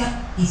 Disca,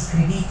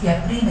 iscriviti a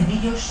Prime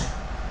Video Show.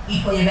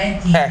 I tuoi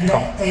eventi in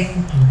diretta e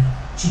futuri.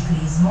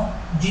 Ciclismo,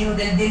 Giro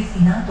del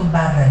Delfinato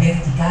barra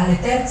verticale,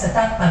 terza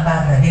tappa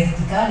barra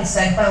verticale,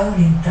 San Paolo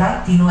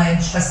trattino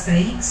Edge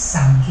X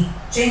Sanchi,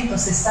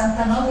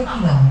 169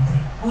 km,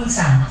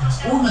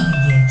 pulsante, 1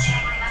 di 10.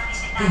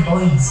 The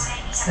Boys,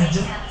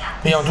 stagione.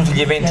 Vediamo tutti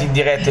gli eventi in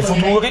diretta e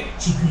futuri.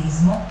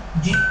 Ciclismo,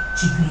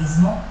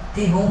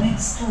 The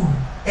Women's Tour,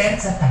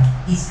 terza tappa,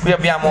 qui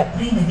abbiamo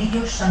Prime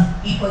Video Show,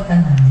 i tuoi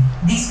canali.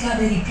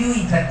 Discovery più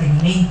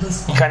intrattenimento e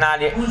sport. I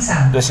canali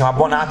dove siamo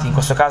abbonati, in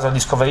questo caso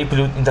Discovery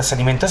più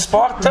intrattenimento e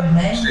sport.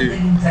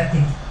 Sì.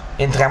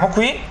 Entriamo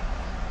qui.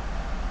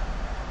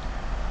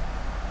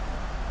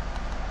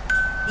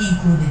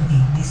 Include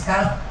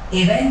Discovery,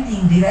 eventi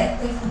in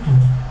diretta e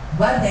futuro.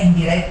 Guarda in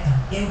diretta,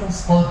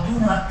 Eurosport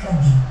 1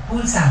 HD,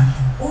 pulsante,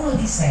 1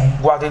 di 6.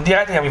 Guarda in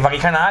diretta, abbiamo i vari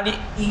canali,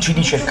 ci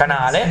dice il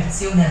canale.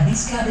 Iscrizione a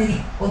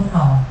Discovery o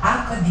no,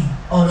 HD,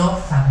 All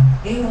of Fun,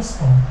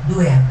 Eurosport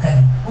 2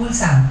 HD,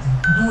 pulsante,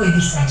 2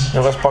 di 6.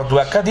 Eurosport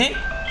 2 HD.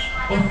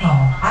 O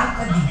no,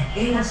 HD,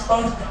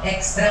 Eurosport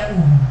Extra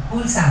 1,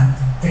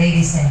 pulsante, 3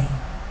 di 6.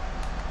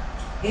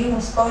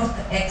 Eurosport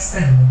Extra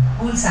 2,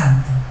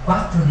 pulsante,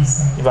 4 di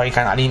 6. I vari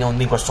canali in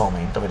onda in questo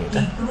momento, vedete.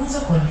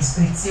 Incluso con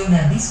l'iscrizione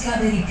a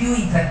Discovery più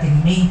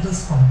intrattenimento e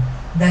sport.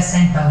 Da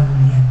San Paolo,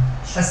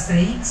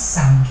 X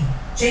Sanchi,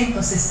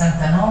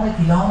 169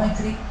 km,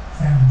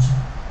 Francia.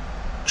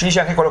 Ci dice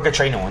anche quello che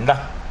c'è in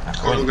onda.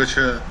 Ecco, Quello che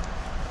c'è.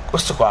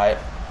 questo qua è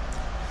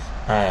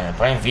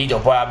Prime Video,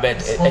 poi vabbè,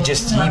 è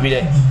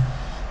gestibile.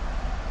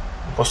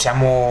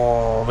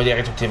 Possiamo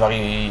vedere tutte le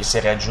varie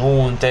serie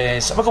aggiunte,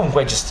 insomma,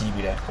 comunque è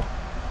gestibile, ecco.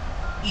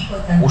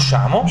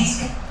 Usciamo.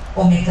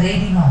 Ome 3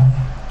 di 9.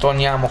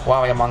 Torniamo qua,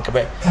 vediamo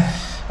anche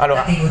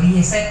allora,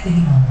 categorie 7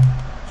 di 9.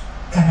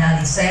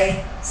 Canale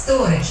 6,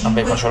 Store 5.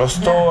 Vabbè, qua c'è lo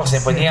store,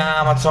 sempre di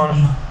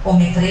Amazon.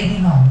 Ome 3 di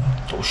 9.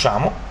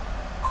 Usciamo.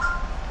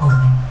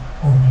 Ome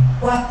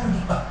 4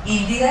 di 4.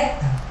 In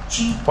diretta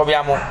 5. Poi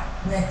abbiamo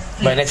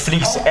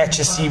Netflix è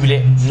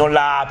accessibile, non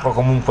la apro,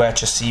 comunque è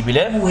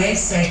accessibile.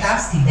 US ai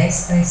tasti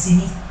destra e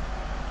sinistra.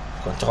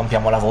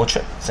 Interrompiamo la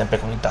voce, sempre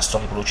con il tasto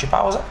riproduci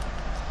pausa.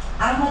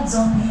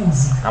 Amazon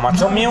Music.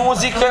 Amazon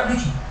Music.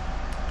 14.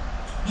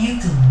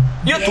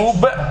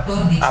 YouTube.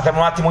 10, Apriamo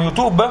un attimo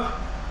YouTube.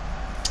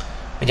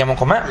 Vediamo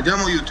com'è.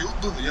 Vediamo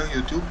YouTube.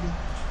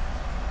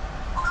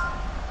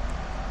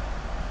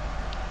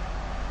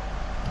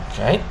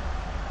 Ok.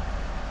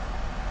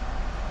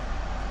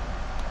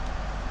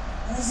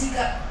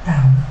 Musica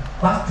tab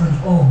 4 di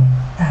home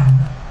tab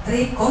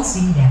 3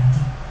 consigliati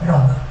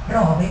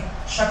robe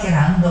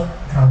shakerando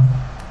robe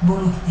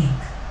Bulutic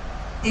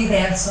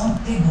Tiverson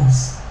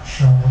Tebus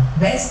Show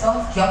Best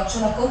of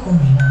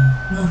Cocomino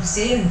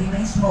Nursery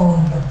Remains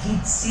Mondo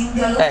Kids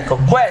Single. Ecco,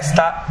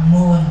 questa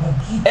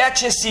è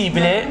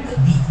accessibile,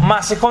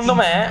 ma secondo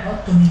me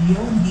 8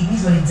 milioni di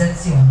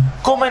visualizzazioni.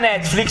 come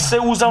Netflix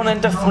usa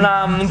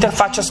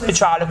un'interfaccia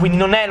speciale, quindi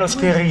non è lo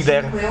screen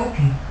reader.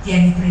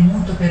 Tieni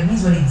premuto per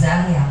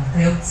visualizzare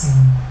altre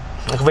opzioni.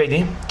 Ecco,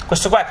 vedi?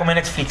 Questo qua è come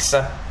Netflix.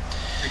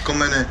 E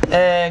come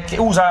che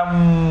usa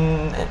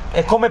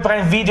è come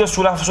Prime Video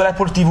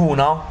sull'Apple TV,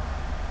 no?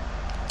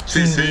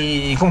 Sì,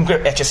 quindi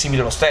comunque è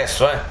accessibile lo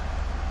stesso,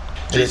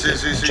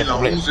 Sì, la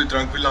usi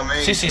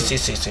tranquillamente.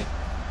 Sì.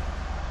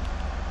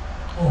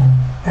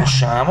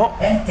 Usciamo.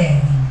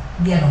 Entering.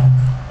 Dialogo.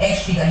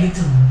 Esci da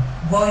YouTube.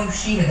 Vuoi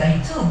uscire da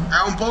YouTube?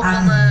 È un po'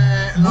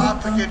 come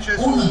l'app che c'è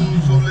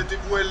sulle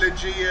TV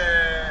LG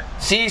e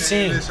Sì,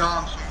 sì. le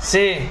Samsung.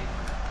 Sì.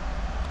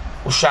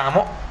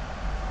 Usciamo.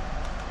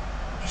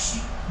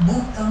 Esci.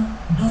 Button.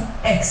 Do.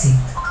 Exit.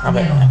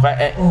 Vabbè, Dialogo.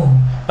 è Home.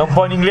 un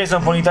po' in inglese,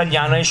 un po' in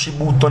italiano. Esci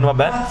button,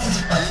 vabbè. 4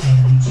 di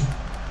 14.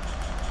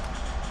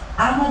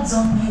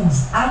 Amazon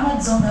News,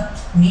 Amazon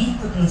Meet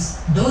Plus,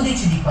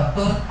 12 di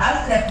 14,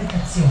 altre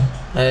applicazioni.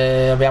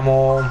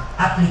 Abbiamo...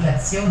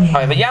 Applicazioni.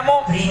 Vabbè,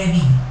 vediamo. Prime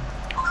video.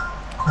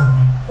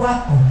 Come.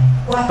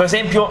 Per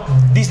esempio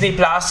Disney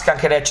Plus, che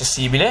anche lei è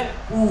accessibile.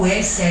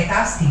 US ai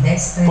tasti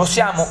destra.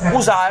 Possiamo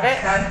usare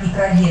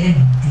tra gli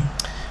elementi.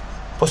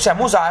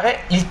 Possiamo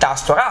usare il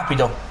tasto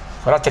rapido.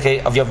 Guardate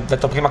che vi ho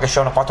detto prima che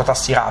c'erano 4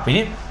 tasti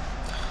rapidi.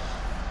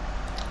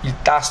 Il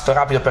tasto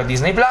rapido per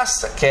Disney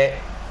Plus, che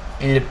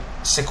è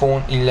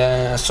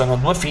sono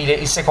 2 file,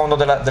 il secondo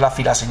della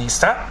fila a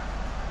sinistra.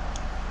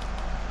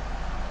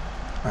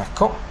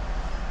 Ecco.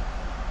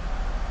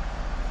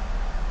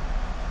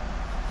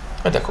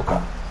 Ed ecco qua.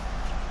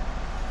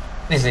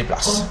 Disney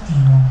Plus.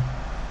 Continuo.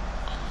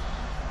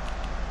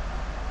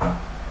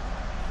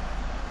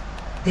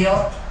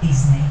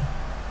 Disney.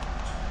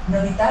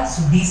 Novità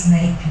su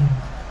Disney+.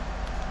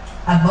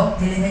 A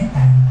botte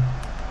elementari.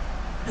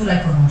 Tu la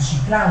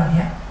conosci,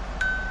 Claudia?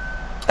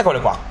 Eccole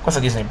qua, questo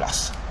è Disney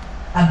Plus.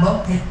 A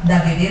botte da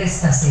vedere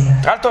stasera.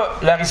 Tra l'altro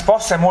la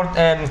risposta è molto...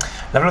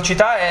 la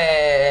velocità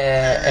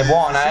è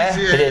buona,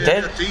 sì, vedete?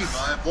 è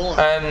attiva, è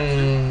buona.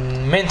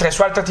 Mentre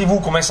su altre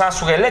TV come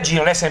Samsung e LG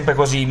non è sempre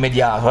così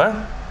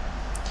immediato,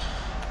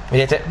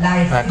 Vedete?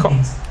 Ecco.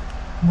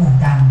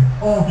 Butang.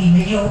 O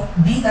Vimeo,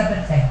 vita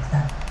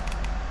perfetta.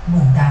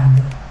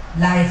 Butang.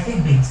 Life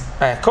Bit.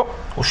 Ecco,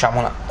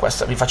 usciamo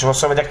questa, vi faccio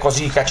solo vedere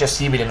così che è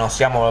accessibile, non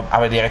stiamo a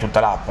vedere tutta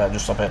l'app,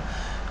 giusto per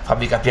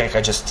farvi capire che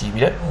è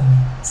gestibile.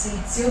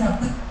 Seleziona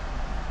qui.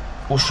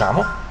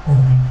 Usciamo.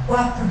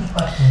 4 di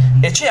 14.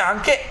 E c'è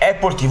anche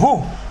Apple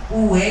TV.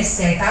 US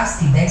ai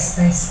tasti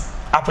destra.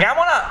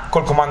 Apriamola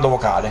col comando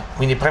vocale,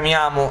 quindi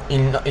premiamo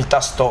il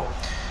tasto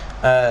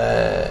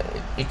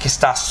che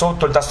sta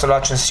sotto il tasto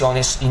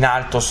dell'accensione, in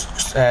alto,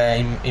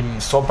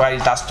 sopra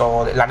il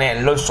tasto,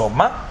 l'anello,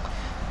 insomma.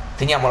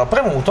 Teniamolo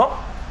premuto.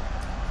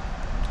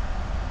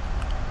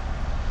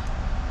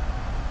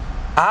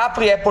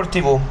 Apri Apple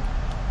TV.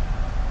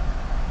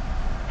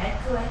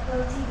 Ecco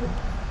Apple TV.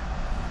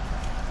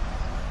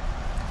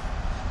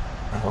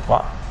 Ecco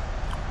qua,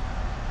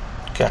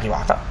 che è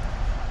arrivata.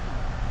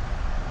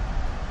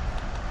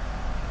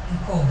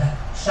 Incoda.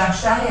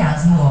 Lasciare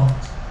ASMOD.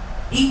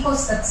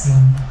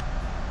 Impostazioni.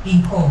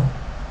 Incoda.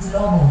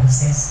 Slow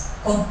Horses.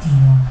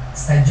 Continuo.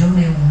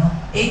 Stagione 1.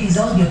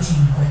 Episodio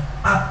 5.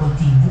 Apple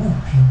TV+.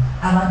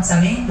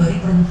 Avanzamento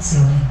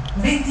riproduzione.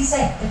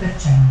 27%.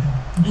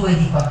 2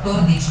 di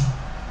 14.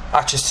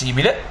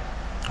 Accessibile,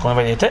 come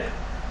vedete,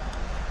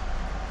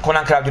 con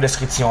anche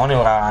l'audiodescrizione.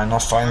 Ora non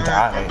sto a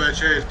entrare. Vabbè,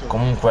 certo.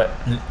 Comunque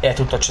è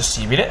tutto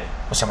accessibile.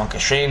 Possiamo anche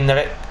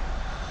scendere.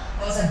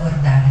 Cosa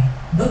guardare?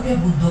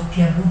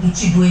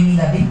 WWDC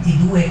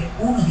 2022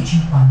 1 di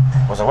 50.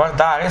 Cosa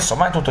guardare,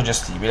 insomma è tutto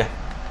gestibile.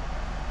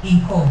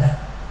 In coda.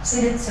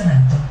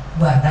 Selezionato.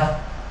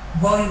 Guarda.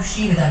 Vuoi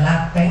uscire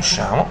dall'app?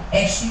 Usciamo.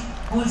 Esci.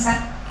 Pulsa.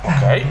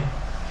 Ok.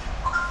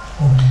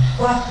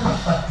 4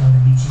 di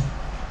 14.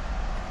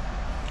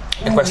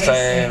 E questo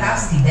è...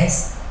 Tasti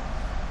destra.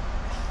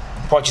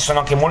 Poi ci sono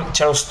anche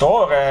c'è lo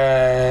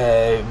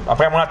store.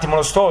 Apriamo un attimo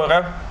lo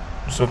store,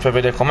 giusto per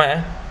vedere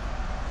com'è.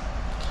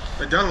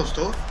 Vediamo lo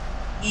store.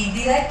 In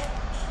direct.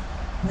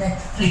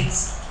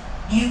 Netflix.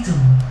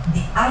 YouTube.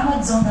 Di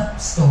Amazon App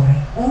Store.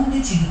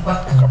 11 di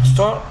 14. App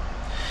Store.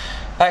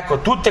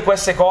 Ecco, tutte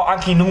queste cose,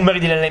 anche i numeri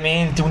degli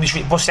elementi,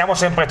 11, possiamo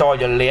sempre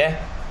toglierli,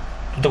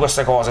 tutte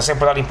queste cose,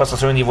 sempre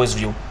dall'impostazione di Voice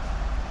View.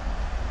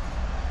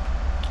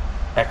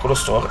 Ecco lo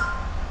store.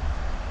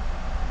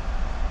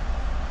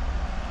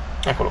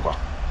 Eccolo qua.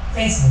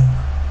 Facebook.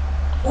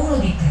 1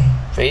 di 3.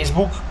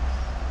 Facebook.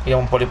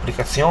 Vediamo un po' le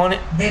applicazioni.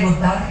 Devo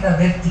barra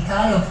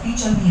verticale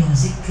Official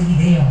Music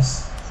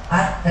Videos.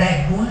 A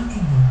Red Bull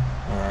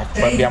TV.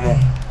 Poi abbiamo...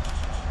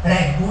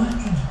 Red Bull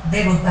TV.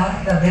 Devo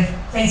barra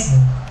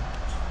Facebook.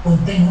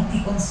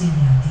 Contenuti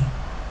consigliati.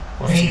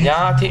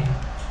 Consigliati.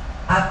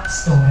 App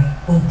Store.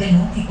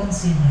 Contenuti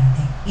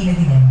consigliati. In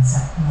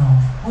evidenza. 9.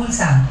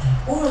 Pulsante.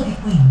 1 di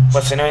 15.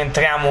 Poi se noi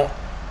entriamo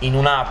in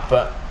un'app,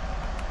 per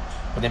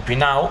esempio in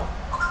Now,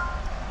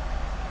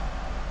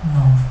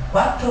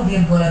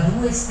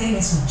 4,2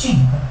 stelle su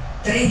 5.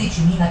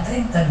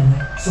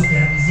 13.032.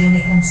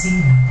 Supervisione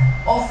consigliata.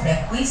 Offre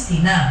acquisti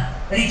in app.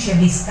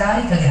 Ricevi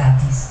scarica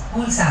gratis.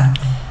 Pulsante.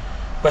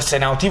 questa è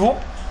Now TV.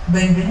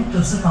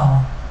 Benvenuto su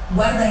Now.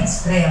 Guarda in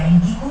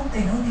streaming i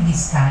contenuti di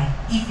Sky,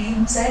 i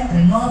film sempre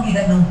nuovi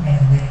da non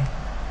perdere.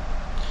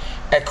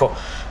 Ecco,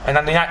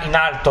 andando in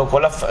alto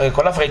con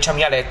la freccia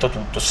mi ha letto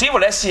tutto. Se io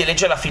volessi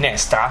leggere la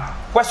finestra,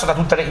 questo da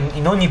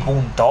in ogni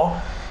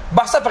punto,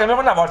 basta premere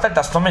una volta il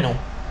tasto menu.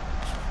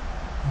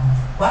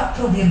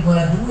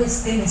 4,2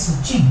 stelle su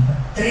 5,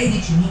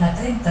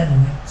 13.032,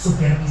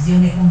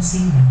 supervisione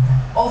consigliata,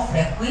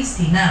 offre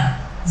acquisti in app,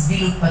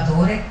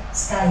 sviluppatore,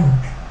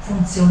 Skywalk,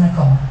 funziona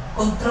come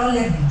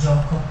controller di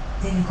gioco,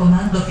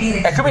 telecomando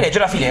fiere. Ecco, mi legge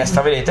la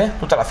finestra, vedete?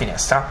 Tutta la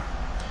finestra.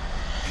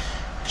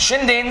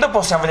 Scendendo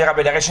possiamo vedere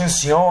le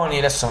recensioni,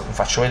 adesso vi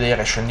faccio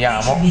vedere,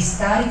 scendiamo. Di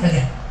scarica,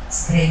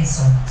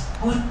 screenshot,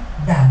 pull,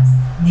 dati,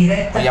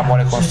 diretta. Vediamo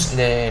le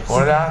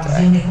coordinate.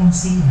 Supervisione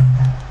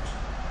consigliata.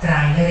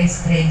 Trailer e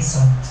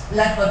screenshot.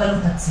 La tua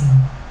valutazione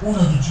 1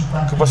 di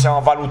 50. Qui possiamo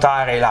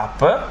valutare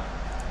l'app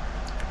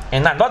e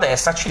andando a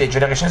destra ci legge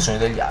le recensioni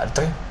degli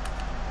altri.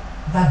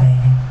 Va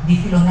bene, di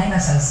Filomena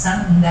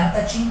Salsan in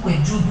data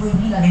 5 giugno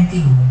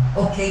 2022.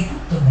 Ok,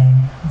 tutto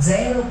bene.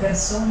 0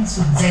 persone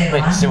su 0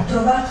 benissimo. hanno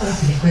trovato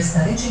utile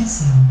questa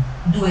recensione.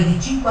 2 di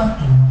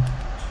 51.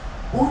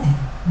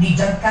 Utile di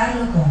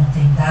Giancarlo Conte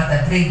in data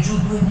 3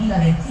 giugno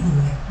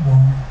 2022.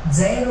 Buono.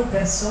 0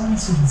 persone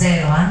su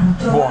 0 hanno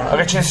trovato. Buono,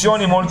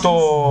 recensioni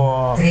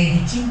molto 3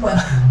 di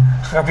 51.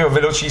 proprio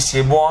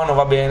velocissime, buono,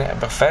 va bene,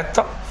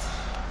 perfetto.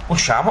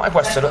 Usciamo e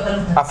questo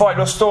poi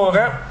lo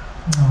store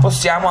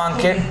possiamo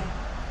anche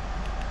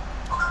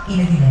in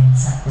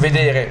evidenza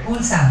vedere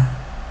pulsante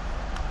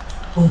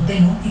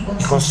contenuti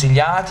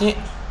consigliati,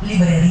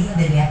 libreria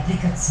delle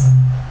applicazioni,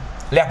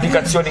 le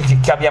applicazioni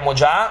che abbiamo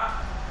già,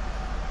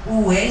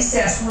 US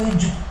a su e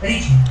giù,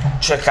 ricerca,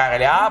 cercare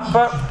le app,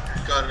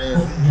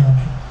 giochi,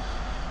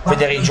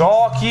 vedere i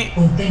giochi,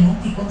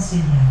 contenuti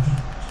consigliati,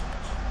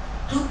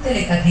 tutte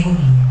le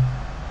categorie,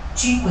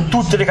 5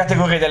 tutte le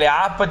categorie delle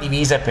app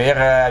divise per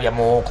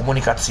abbiamo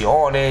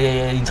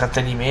comunicazione,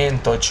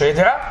 intrattenimento,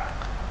 eccetera,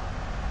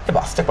 e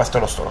basta. Questo è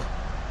lo store.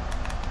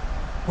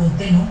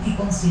 Contenuti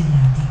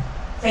consigliati,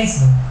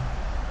 Facebook,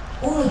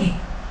 1 di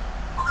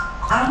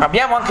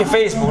abbiamo anche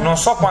Facebook, non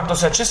so quanto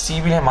sia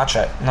accessibile, ma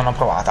c'è, non l'ho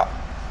provata.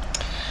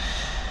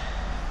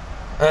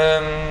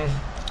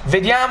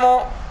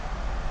 Vediamo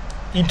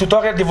il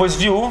tutorial di Voice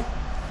View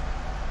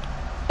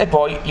e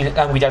poi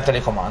la guida al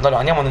telecomando. Allora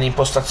andiamo nelle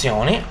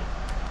impostazioni.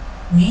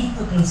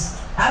 Mint Plus,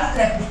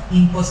 altre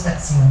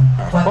impostazioni,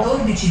 ecco.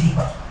 14 di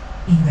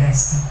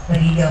ingressi,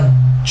 riga 1.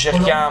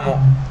 Cerchiamo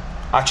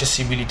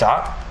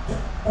accessibilità.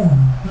 1.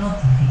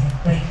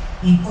 Notifiche,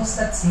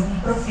 impostazioni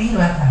profilo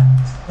e account,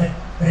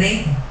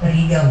 rete,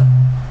 riga 1,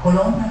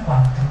 colonna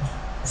 4.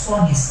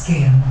 Suoni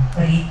schermo,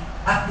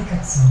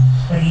 applicazioni,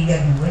 riga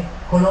 2,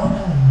 colonna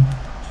 1.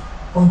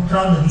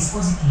 Controllo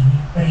dispositivi,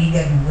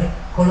 riga 2,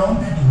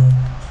 colonna 2.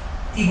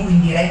 TV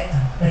in diretta,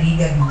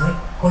 riga 2,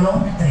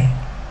 colonna 3.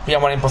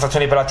 Vediamo le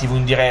impostazioni per la TV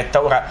in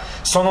diretta. Ora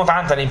sono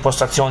tante le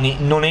impostazioni,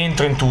 non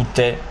entro in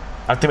tutte,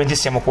 altrimenti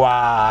siamo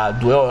qua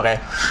 2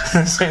 ore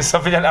senza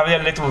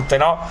vederle tutte,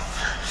 no?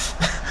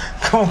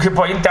 Comunque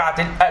poi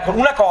entrate. Ecco,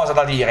 una cosa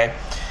da dire: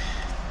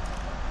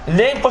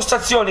 le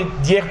impostazioni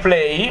di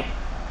AirPlay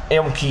e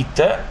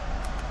HomeKit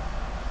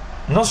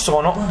non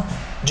sono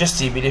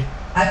gestibili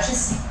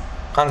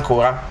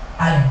ancora.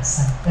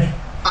 Alexa,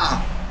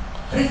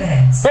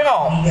 preferenze,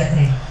 però riga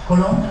 3,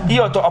 colonna 1.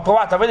 io ho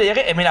provato a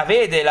vedere e me la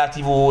vede la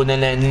TV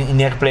in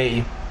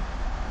AirPlay,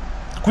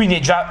 quindi è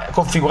già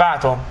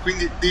configurato,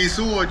 quindi di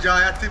suo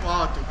già è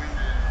attivato, quindi...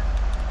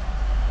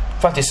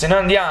 Infatti se noi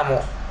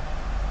andiamo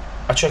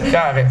a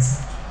cercare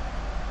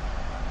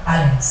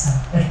Alexa,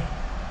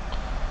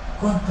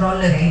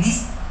 controller e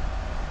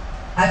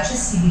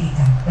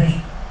accessibilità,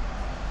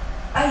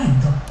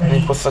 aiuto, le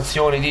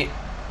impostazioni di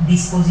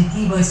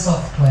dispositivo e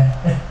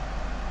software,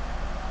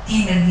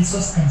 timer di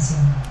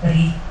sospensione,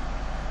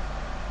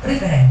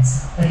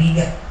 preferenze,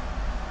 riga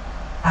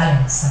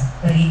Alexa,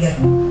 riga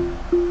 2,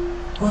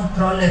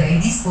 controller e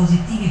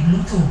dispositivi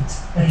Bluetooth,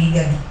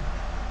 riga 2,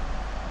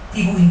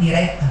 TV in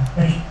diretta,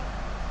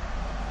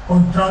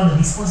 controllo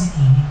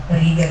dispositivi,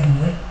 riga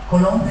 2,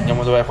 colonna 2.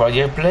 Andiamo dove è quella di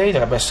AirPlay,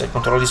 dovrebbe essere il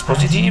controllo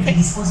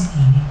dispositivi.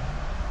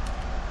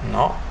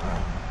 No,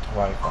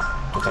 trovare qua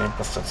tutte le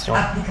impostazioni.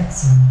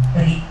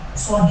 Applicazioni,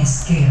 suoni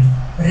schermo,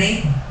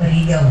 rete,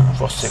 riga 1.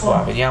 Forse suoni.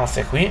 Qua, vediamo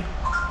se è qui.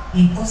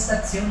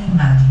 Impostazioni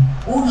immagini.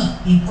 1.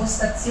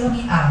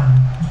 Impostazioni audio.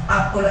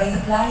 Apple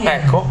AirPlay.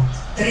 Ecco.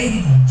 3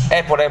 di 10.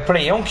 Apple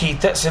AirPlay e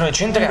HomeKit, se noi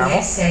ci entriamo.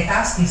 US ai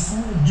tasti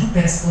su e giù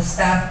per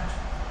spostare.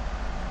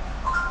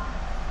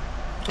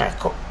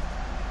 Ecco.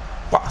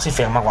 Qua, si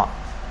ferma qua.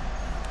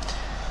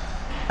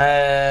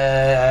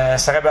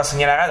 Sarebbe da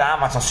segnalare ad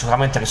Amazon,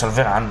 sicuramente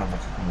risolveranno,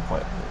 perché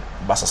comunque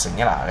basta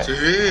segnalare, sì,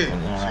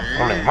 quindi non è un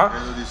problema.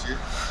 Credo di sì.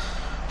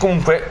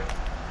 Comunque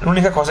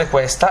l'unica cosa è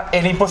questa,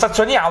 e le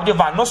impostazioni audio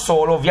vanno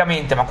solo,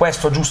 ovviamente, ma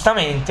questo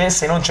giustamente,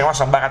 se non c'è una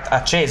soundbar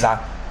accesa,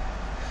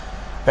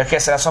 perché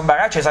se la soundbar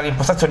è accesa le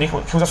impostazioni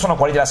che usa sono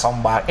quelle della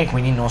soundbar e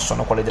quindi non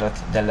sono quelle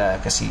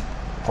che si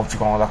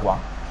configurano da qua,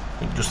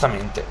 quindi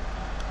giustamente.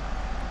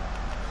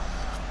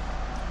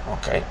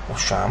 Ok,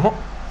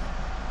 usciamo.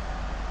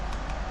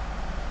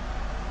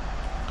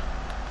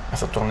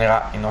 Adesso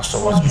tornerà il nostro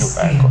Voice View.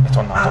 Ecco, è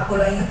tornato.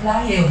 Apple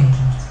AirPlay e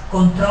HomeKit.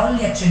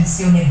 Controlli,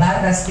 accensione,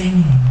 barra,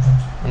 spegnimento.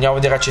 Andiamo a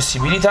vedere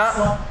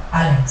accessibilità.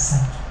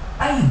 Alexa,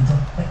 aiuto.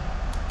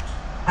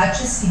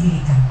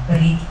 Accessibilità.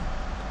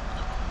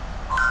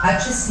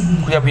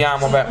 Accessibilità. Qui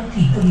abbiamo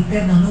sottotitoli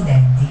per non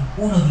udenti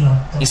 1 di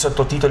 8. I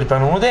sottotitoli per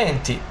non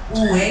udenti.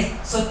 UE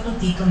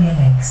sottotitoli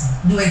Alexa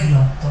 2 di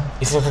 8.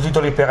 I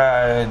sottotitoli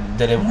per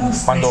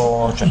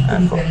quando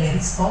ecco. Per le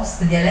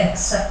risposte di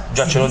Alexa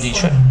già ce lo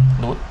dice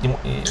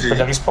per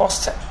le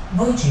risposte.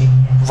 Voice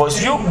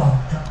View.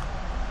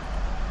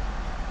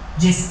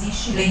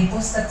 Gestisci le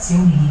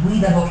impostazioni di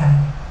guida vocale,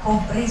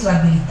 compreso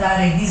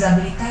abilitare e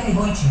disabilitare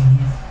voice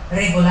view,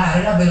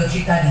 regolare la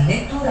velocità di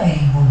lettura e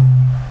il volume.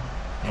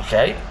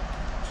 Ok.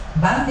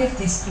 Banner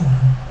testuale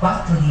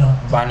 4 di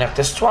 8. Banner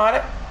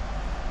testuale.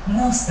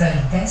 Mostra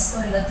il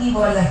testo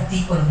relativo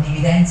all'articolo in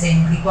evidenza in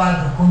un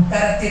riquadro con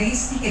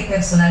caratteristiche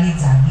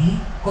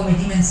personalizzabili come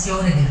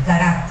dimensione del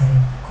carattere,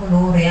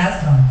 colore e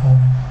altro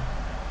ancora.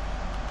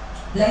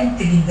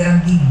 Lente di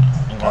ingrandimento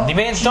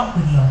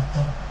 5 di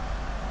 8.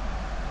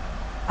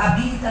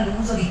 Abilita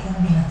l'uso di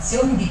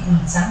combinazioni di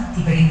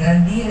pulsanti per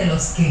ingrandire lo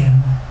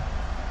schermo.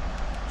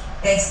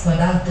 Testo ad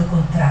alto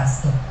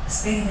contrasto,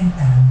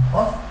 sperimentale,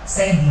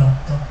 6 di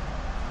 8.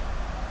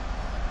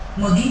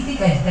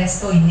 Modifica il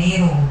testo in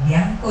nero o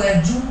bianco e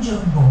aggiunge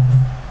un voto.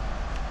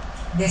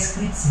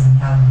 Descrizione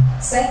audio,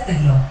 7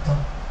 di 8.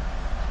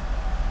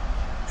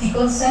 Ti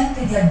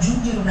consente di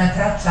aggiungere una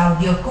traccia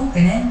audio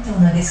contenente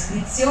una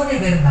descrizione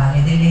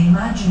verbale delle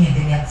immagini e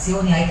delle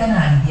azioni ai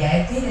canali via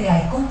etere e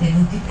ai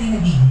contenuti prima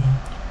video.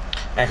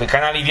 Ecco, i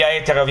canali via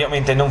etere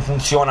ovviamente non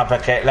funziona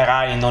perché la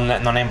RAI non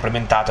è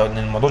implementato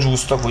nel modo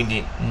giusto,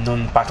 quindi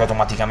non parte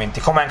automaticamente,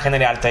 come anche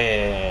nelle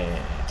altre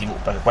TV,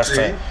 perché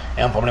questo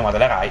è un problema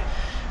della RAI.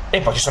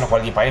 E poi ci sono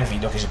quelli di Prime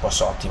Video che si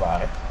possono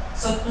attivare.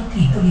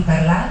 Sottotitoli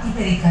parlati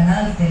per i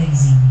canali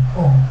televisivi,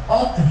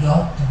 8 di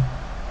 8.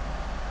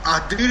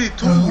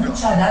 Addirittura!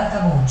 Pronuncia ad alta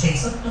voce i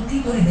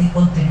sottotitoli dei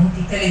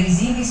contenuti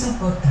televisivi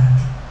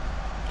supportati.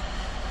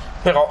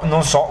 Però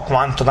non so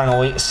quanto da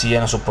noi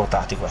siano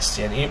supportati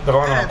questi,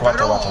 però non ho ancora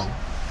trovato.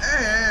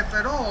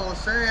 Però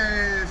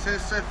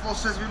se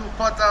fosse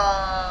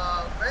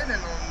sviluppata bene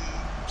non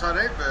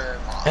sarebbe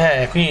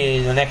male.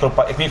 Qui non è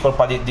colpa, qui è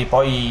colpa di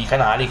poi i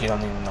canali che non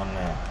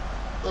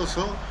lo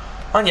so.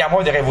 Andiamo a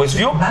vedere Voice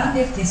View.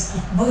 Banner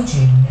testo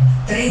voce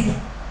 3.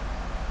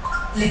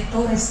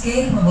 Lettore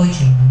schermo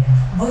voce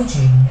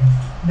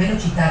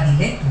velocità di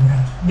lettura,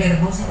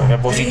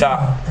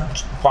 verbosità.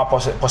 Qua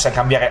possiamo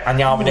cambiare,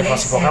 andiamo a vedere cosa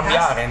si può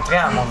cambiare,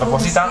 entriamo in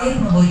verbosità.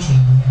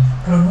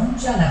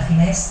 Pronuncia la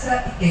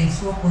finestra e il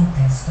suo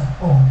contesto,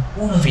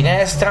 1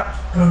 finestra.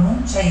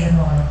 Pronuncia il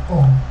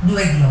ruolo,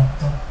 2 di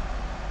 8.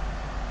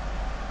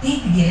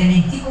 Tipi di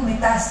elementi come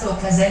tasto o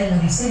casella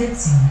di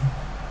selezione.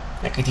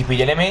 Ecco i tipi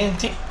di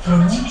elementi.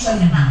 Pronuncia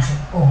l'indice,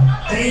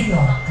 3 di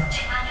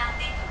 8.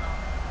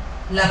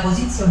 La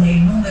posizione e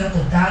il numero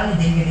totale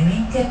degli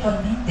elementi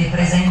attualmente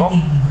presenti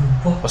nel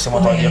gruppo. Possiamo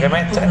togliere e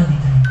mettere.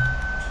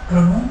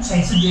 Pronuncia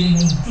i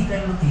suggerimenti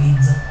per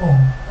l'utilizzo,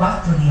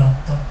 4 di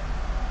 8.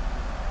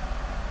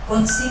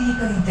 Consigli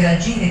per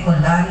interagire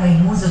con l'area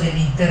in uso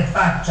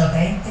dell'interfaccia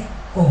utente,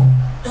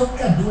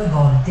 tocca 2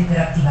 volte per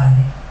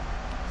attivare.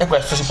 E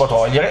questo si può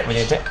togliere,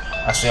 vedete?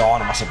 Adesso è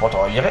on, ma si può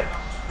togliere.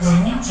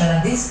 Pronuncia la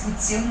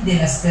descrizione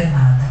della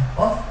schermata,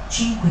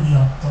 5 di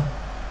 8.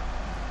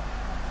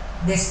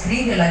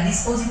 Descrive la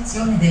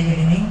disposizione degli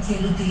elementi e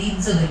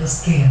l'utilizzo dello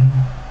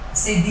schermo.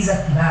 Se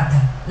disattivata,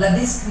 la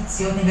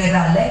descrizione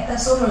verrà letta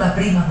solo la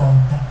prima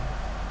volta.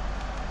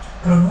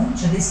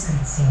 Pronuncia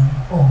descrizione,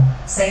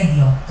 6 di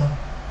 8.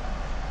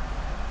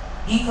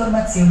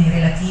 Informazioni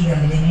relative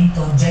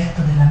all'elemento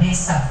oggetto della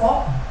messa a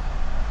fuoco.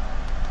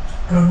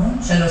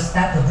 Pronuncia lo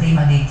stato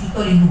prima dei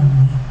titoli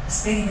lunghi,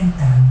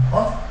 sperimentali,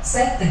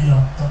 7 di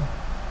 8.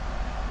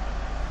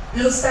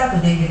 Lo stato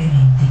degli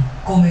elementi,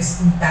 come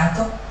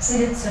spuntato,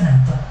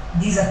 selezionato,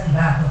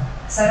 disattivato,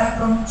 sarà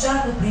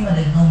pronunciato prima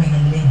del nome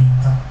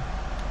dell'elemento.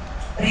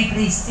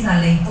 Ripristina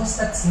le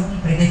impostazioni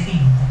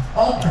predefinite,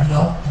 8 di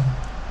 8.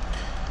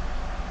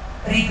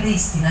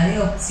 Ripristina le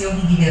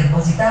opzioni di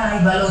verbosità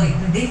ai valori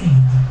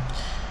predefiniti.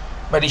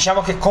 Beh,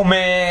 diciamo che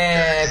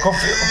come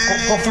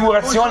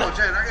configurazione... un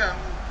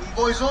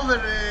voice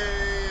over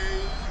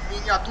in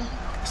miniatura.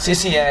 Sì,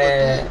 sì.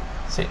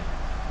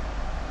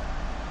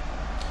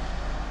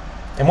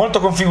 È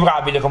molto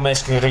configurabile come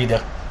screen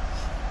reader.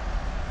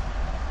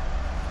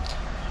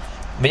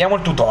 Vediamo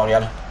il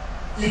tutorial.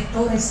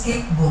 Lettore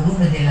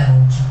volume della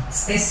voce,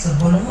 stesso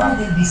volume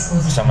del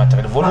dispositivo. Possiamo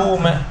mettere il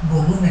volume.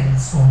 Volume del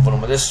suono.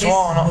 Volume del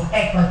suono.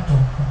 Ecco al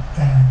tocco,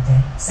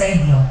 carattere,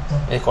 6 di 8.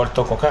 Ecco il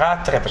tocco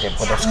carattere, perché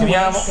poi lo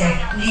scriviamo.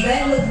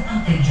 Livello di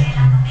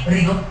punteggiatura,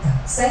 ridotta,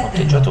 7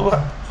 punteggiatura.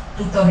 di 8.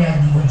 Tutorial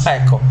di voce.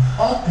 Ecco.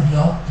 8 di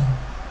 8.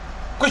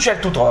 Qui c'è il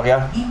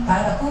tutorial.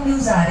 Impara come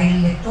usare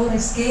il lettore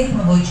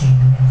schermo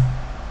voice.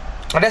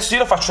 Adesso io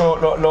lo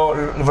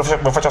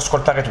faccio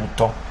ascoltare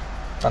tutto,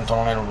 tanto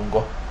non è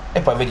lungo, e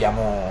poi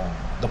vediamo,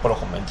 dopo lo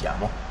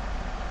commentiamo.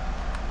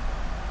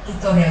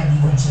 Tutorial di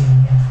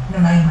voiceover.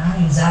 Non hai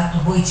mai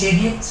usato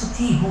voiceover su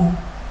TV?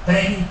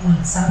 Premi il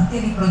pulsante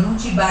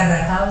riproduci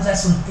 /causa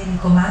sul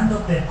telecomando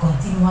per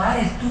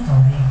continuare il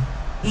tutorial.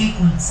 Il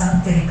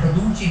pulsante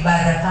riproduci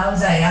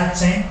 /causa è al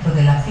centro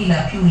della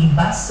fila più in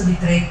basso di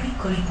 3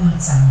 piccoli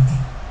pulsanti.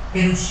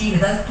 Per uscire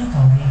dal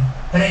tutorial,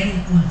 premi il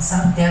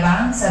pulsante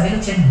avanza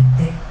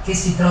velocemente, che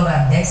si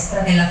trova a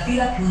destra nella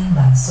fila più in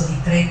basso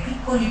di 3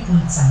 piccoli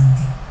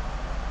pulsanti.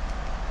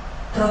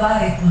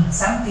 Trovare i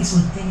pulsanti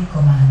sul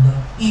telecomando.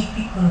 Il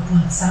piccolo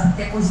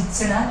pulsante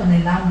posizionato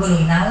nell'angolo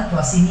in alto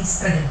a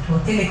sinistra del tuo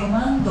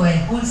telecomando è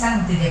il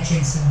pulsante di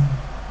accensione.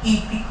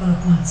 Il piccolo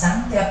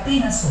pulsante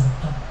appena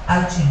sotto,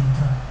 al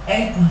centro, è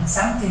il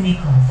pulsante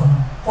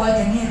microfono. Puoi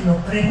tenerlo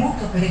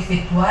premuto per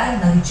effettuare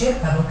una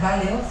ricerca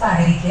vocale o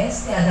fare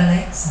richieste ad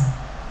Alexa.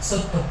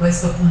 Sotto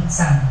questo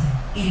pulsante,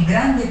 il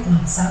grande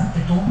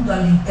pulsante tondo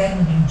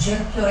all'interno di un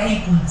cerchio è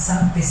il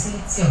pulsante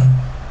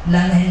selezione.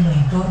 L'anello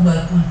intorno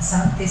al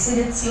pulsante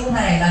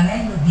seleziona è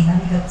l'anello di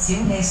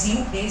navigazione e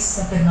si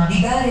usa per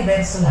navigare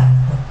verso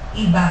l'alto,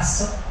 il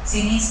basso,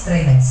 sinistra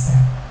e destra.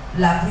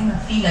 La prima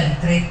fila di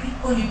 3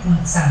 piccoli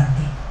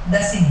pulsanti,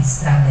 da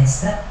sinistra a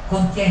destra,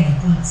 contiene i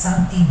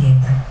pulsanti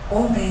indietro,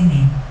 oltre e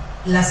meno.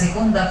 La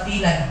seconda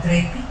fila di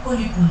 3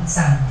 piccoli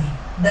pulsanti,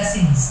 da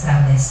sinistra a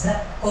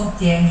destra,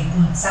 contiene i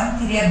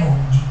pulsanti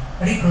riavvolgi,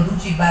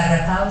 riproduci barra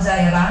pausa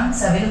e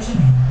avanza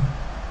velocemente.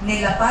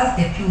 Nella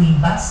parte più in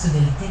basso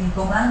del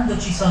telecomando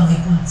ci sono i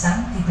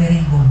pulsanti per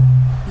il volume,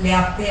 le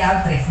app e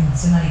altre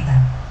funzionalità.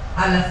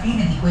 Alla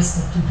fine di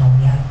questo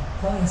tutorial,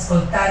 puoi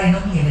ascoltare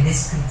nomi e le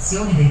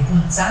descrizioni dei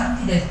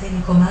pulsanti del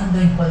telecomando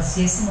in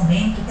qualsiasi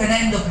momento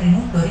tenendo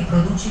premuto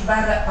riproduci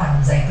barra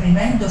pausa e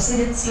premendo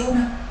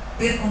seleziona.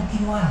 Per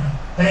continuare,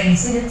 premi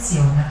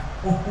seleziona,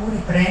 oppure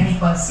premi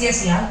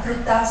qualsiasi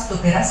altro tasto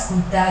per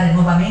ascoltare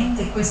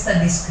nuovamente questa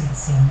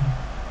descrizione.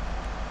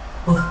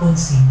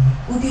 Consigli.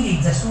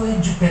 Utilizza su e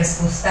giù per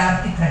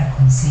spostarti tra i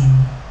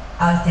consigli.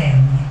 Al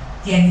termine,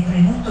 tieni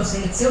premuto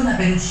seleziona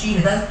per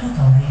uscire dal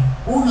tutorial.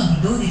 1 di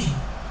 12.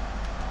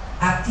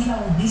 Attiva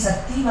o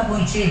disattiva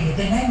voiceover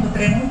tenendo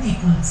premuti i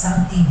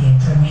pulsanti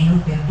indietro e meno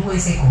per 2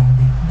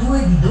 secondi.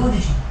 2 di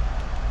 12.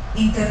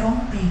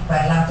 Interrompi il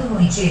parlato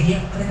voiceover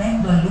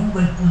premendo a lungo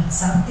il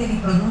pulsante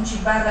riproduci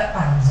barra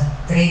pausa.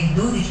 3 di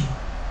 12.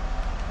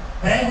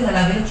 Regola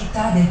la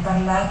velocità del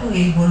parlato e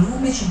il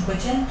volume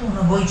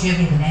 501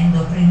 voiceover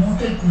tenendo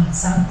premuto il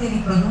pulsante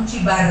riproduci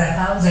barra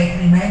pausa e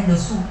premendo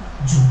su,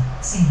 giù,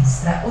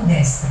 sinistra o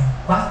destra.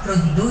 4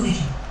 di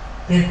 12.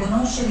 Per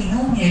conoscere i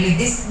nomi e le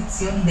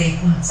descrizioni dei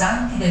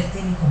pulsanti del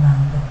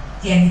telecomando,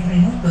 tieni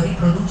premuto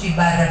riproduci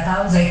barra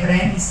pausa e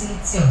premi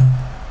selezione.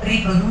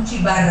 Riproduci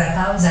barra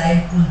pausa è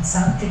il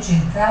pulsante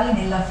centrale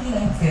nella fila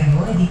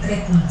inferiore di 3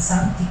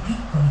 pulsanti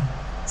piccoli.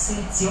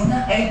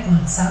 Seleziona è il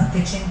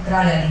pulsante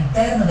centrale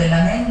all'interno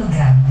dell'anello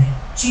grande.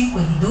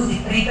 5 di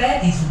 12.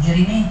 Ripeti i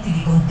suggerimenti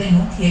di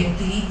contenuti e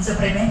utilizzo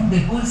premendo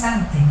il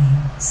pulsante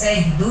meno.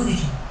 6 di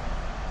 12.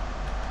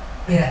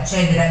 Per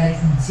accedere alle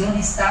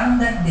funzioni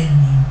standard del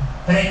menu,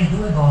 premi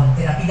 2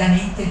 volte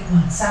rapidamente il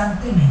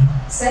pulsante menu.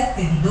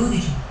 7 di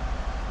 12.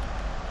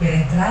 Per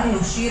entrare e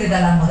uscire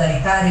dalla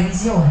modalità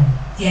revisione,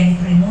 tieni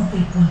premuto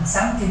il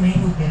pulsante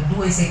menu per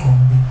 2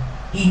 secondi.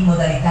 In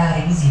modalità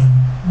revisione,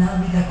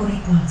 naviga con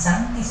i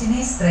pulsanti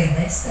sinistra e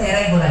destra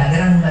e regola la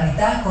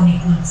granularità con i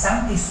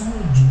pulsanti su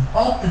e giù.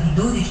 8 di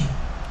 12.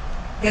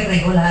 Per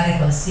regolare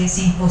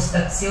qualsiasi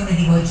impostazione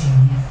di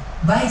voiceover,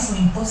 vai su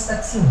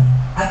impostazioni,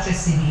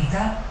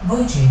 accessibilità,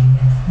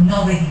 voiceover.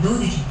 9 di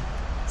 12.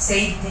 Se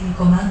il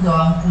telecomando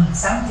ha un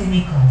pulsante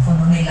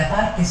microfono nella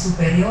parte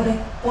superiore,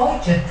 puoi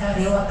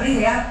cercare o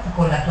aprire app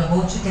con la tua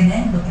voce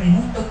tenendo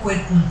premuto quel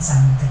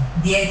pulsante.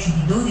 10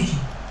 di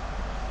 12.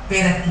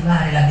 Per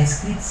attivare la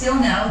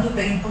descrizione audio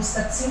per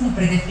impostazione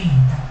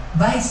predefinita,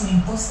 vai su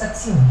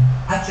impostazioni,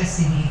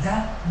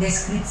 accessibilità,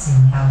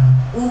 descrizione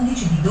audio.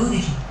 11 di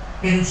 12.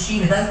 Per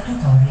uscire dal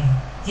tutorial,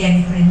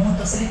 tieni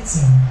premuto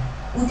selezione.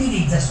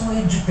 Utilizza su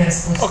e giù per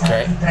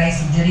spostarti tra i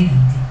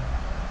suggerimenti.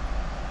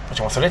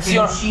 Facciamo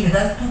selezione. Per uscire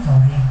dal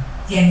tutorial,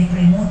 tieni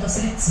premuto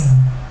selezione.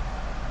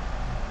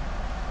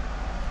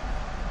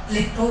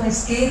 Lettore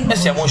schermo. E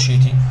siamo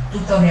usciti.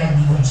 Tutorial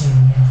di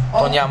voiceover.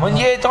 Torniamo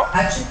indietro.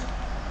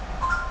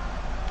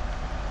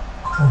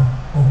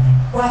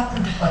 4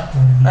 di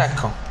 14.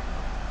 Ecco.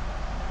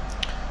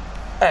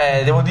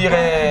 Devo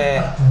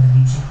dire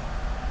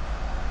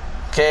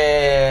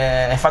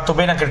che è fatto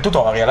bene anche il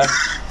tutorial.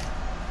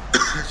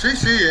 Sì,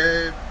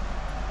 è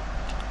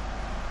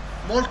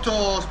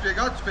molto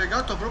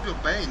spiegato proprio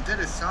bene,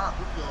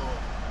 interessante, proprio,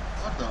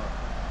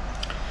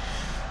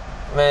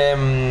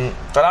 guarda.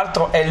 Tra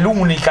l'altro è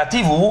l'unica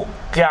TV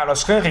che ha lo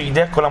screen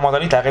reader con la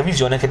modalità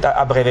revisione che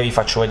a breve vi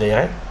faccio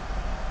vedere.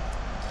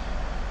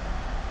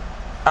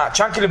 Ah,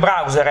 c'è anche il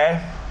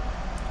browser,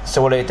 se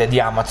volete, di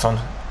Amazon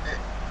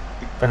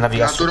per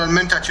navigare.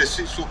 Naturalmente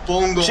accessibile,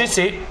 suppongo.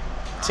 Sì.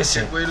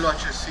 Quello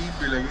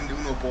accessibile, quindi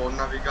uno può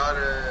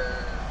navigare.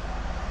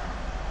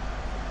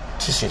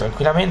 Sì,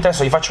 tranquillamente.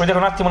 Adesso vi faccio vedere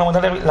un attimo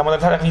la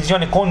modalità di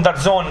revisione con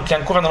DAZN, che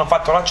ancora non ho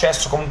fatto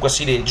l'accesso, comunque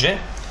si legge.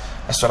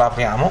 Adesso la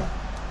apriamo.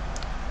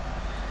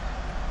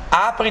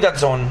 Apri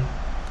DAZN.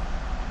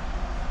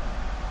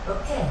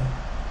 Ok.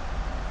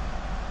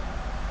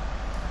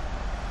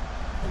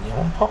 Vediamo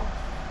un po'.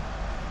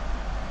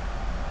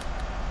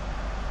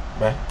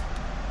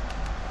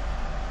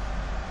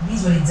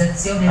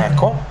 Visualizzazione.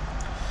 Ecco.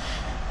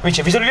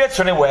 Invece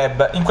visualizzazione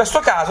web, in questo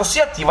caso si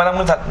attiva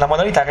la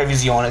modalità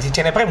revisione, si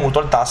tiene premuto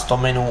il tasto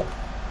menu.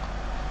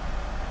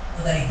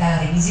 Modalità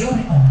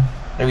revisione on.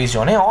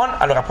 Revisione on,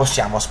 allora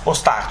possiamo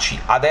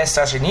spostarci a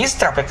destra e a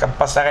sinistra per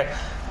passare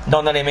da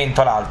un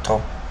elemento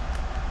all'altro.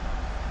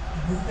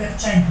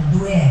 TV%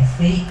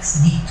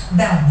 2FXD,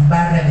 down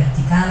barra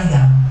verticale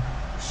gamma,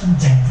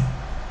 soggetti.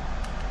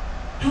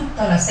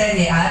 Tutta la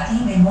serie A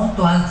team e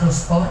molto altro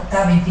sport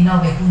a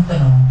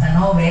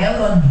 29,99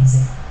 euro al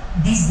mese.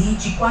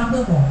 Disdici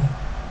quando vuoi.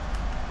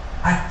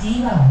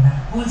 Attiva ora,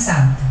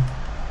 pulsante.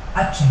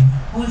 Accendi,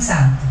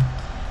 pulsante.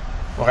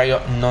 Ora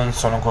io non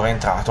sono ancora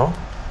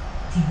entrato.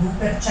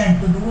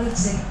 TV% 2,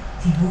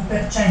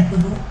 TV%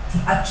 2,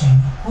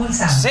 accendi,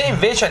 pulsante. Se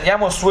invece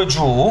andiamo su e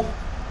giù,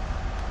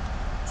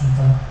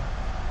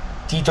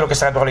 titolo che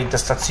sarebbero le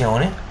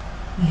intestazioni,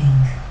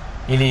 link,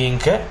 i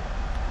link,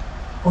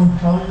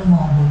 controllo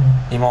modulo,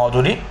 i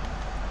moduli,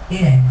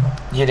 elenco,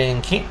 gli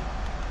elenchi,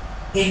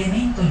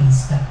 elemento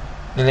lista,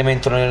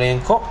 l'elemento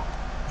nell'elenco,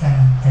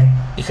 carattere,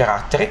 i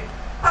caratteri,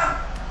 A,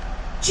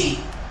 C,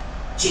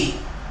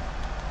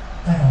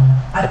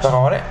 parola, le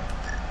parole.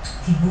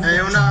 È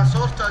una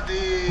sorta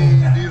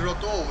di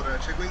rotore,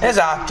 cioè quindi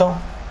Esatto.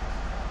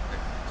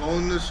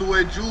 con su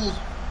e giù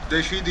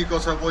decidi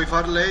cosa vuoi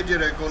far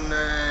leggere, con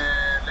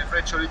le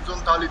frecce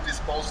orizzontali ti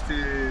sposti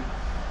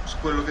su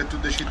quello che tu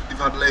decidi di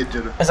far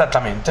leggere.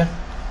 Esattamente.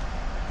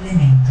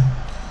 elemento,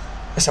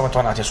 E siamo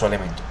tornati al suo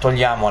elemento.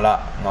 Togliamo la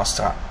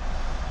nostra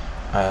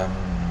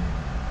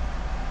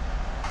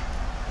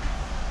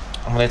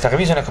modalità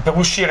revisione. Ecco, per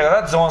uscire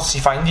dalla zone si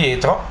fa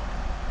indietro.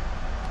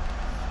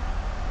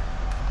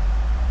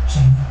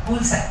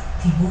 pulsa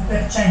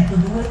TV%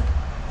 2,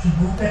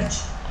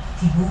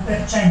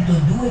 TV%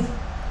 2,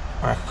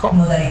 Ecco.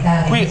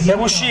 modalità Qui revisione,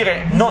 per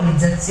uscire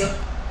visualizzazione,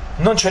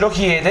 non ce lo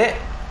chiede,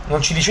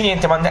 non ci dice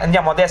niente, ma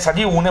andiamo a destra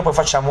di 1 e poi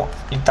facciamo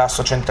il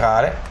tasto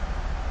centrale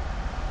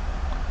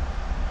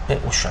e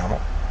usciamo.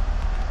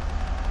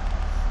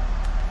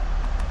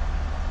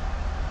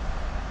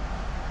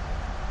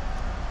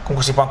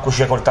 Comunque si può anche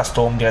uscire col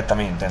tasto home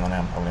direttamente, non è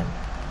un problema.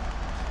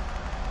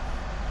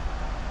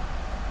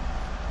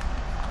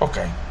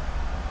 Ok.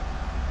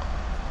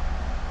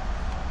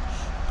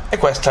 E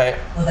questa è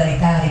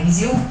modalità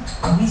revisione,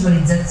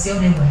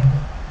 visualizzazione web,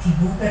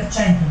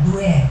 TV%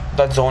 2E,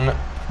 da zone.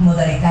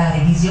 modalità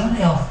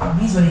revisione off,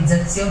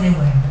 visualizzazione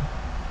web,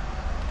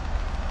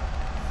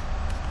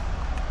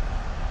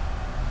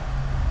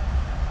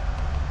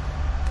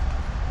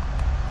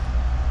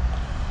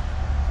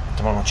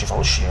 Ma non ci fa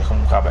uscire,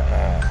 comunque vabbè,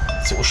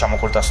 se usciamo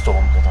col tasto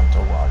home che tanto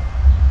è uguale.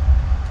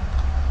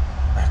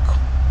 Ecco,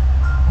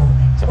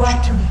 come siamo 4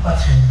 usciti. di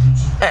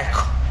 14,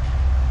 Ecco,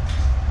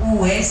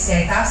 US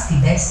ai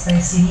tasti destra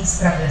e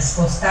sinistra per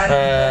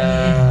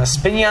spostare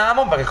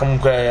spegniamo perché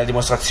comunque la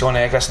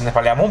dimostrazione, adesso ne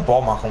parliamo un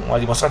po', ma la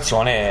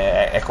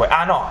dimostrazione è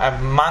ah no,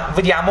 ma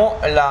vediamo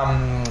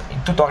il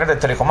tutorial del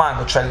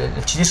telecomando, cioè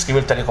ci descrive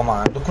il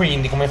telecomando.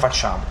 Quindi come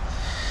facciamo?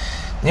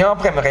 Andiamo a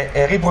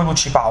premere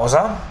riproduci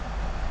pausa,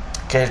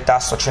 che è il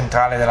tasto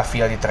centrale della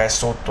fila di 3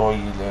 sotto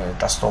il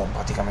tasto home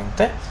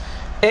praticamente,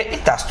 e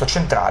il tasto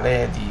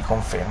centrale di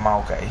conferma,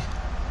 ok.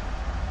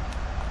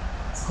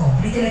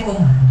 Scopri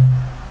telecomando.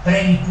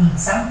 Premi i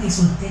pulsanti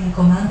sul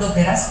telecomando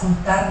per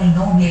ascoltarne i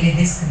nomi e le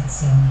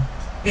descrizioni.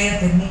 Per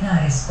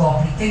terminare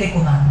scopri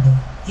telecomando.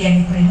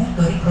 Tieni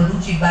premuto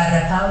riproduci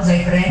barra pausa e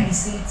premi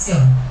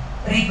selezione.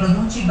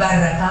 Riproduci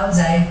barra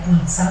pausa è il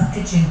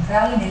pulsante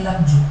centrale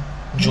nella giù.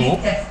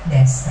 Mette a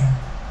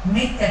destra.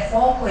 Mette a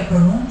fuoco e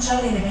pronuncia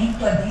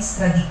l'elemento a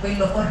destra di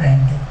quello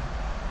corrente.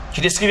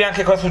 Ci descrive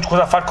anche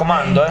cosa fa il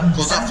comando,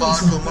 Cosa fa il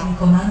sul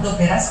telecomando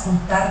per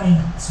ascoltarne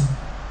in su.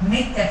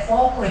 Mette a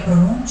fuoco e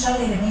pronuncia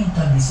l'elemento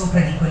al di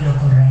sopra di quello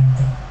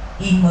corrente.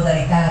 In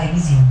modalità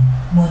revisione,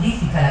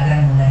 modifica la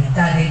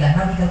granularità della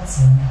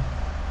navigazione.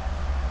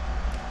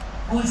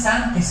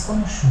 Pulsante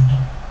sconosciuto.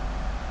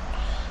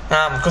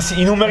 Ah, così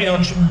i numeri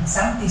non ci,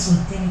 Pulsanti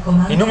sul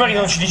telecomando i numeri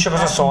non ci dice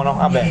cosa sono,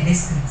 vabbè.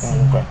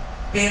 Comunque.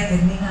 Per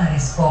terminare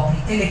scopri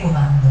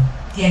telecomando.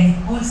 Tieni il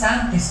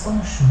pulsante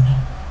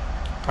sconosciuto.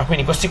 Ah,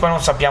 quindi questi qua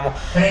non sappiamo.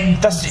 Il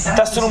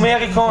tasto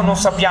numerico non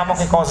sappiamo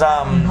che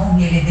cosa. I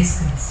nomi e le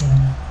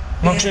descrizioni.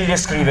 Non ce li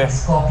descrive.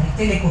 Scopri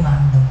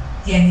telecomando.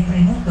 Tieni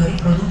premuto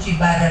riproduci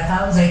barra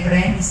pausa e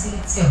premi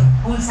selezione.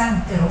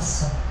 Pulsante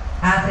rosso.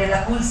 Apre la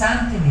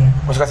pulsante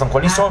verde. Questo sono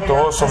quelli sotto,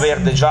 rosso,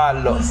 verde,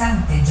 giallo.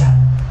 Pulsante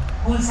giallo.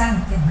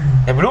 Pulsante blu.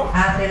 E blu?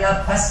 Apre la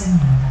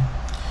appassionnata.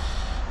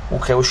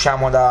 Ok,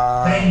 usciamo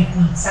da. Premi i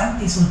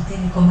pulsanti sul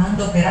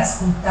telecomando per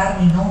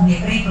ascoltarne i nomi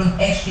e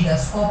esci da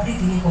scopri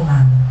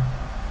telecomando.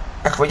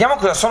 Ecco, vediamo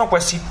cosa sono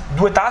questi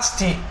due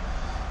tasti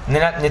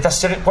nei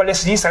tastiere, quelli a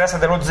sinistra e a destra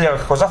dello 0,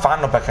 che cosa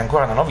fanno, perché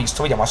ancora non ho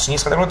visto. Vediamo a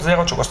sinistra dello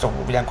 0 c'è questo,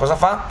 vediamo cosa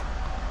fa.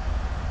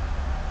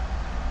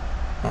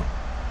 No.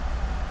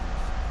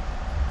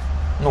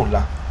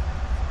 Nulla.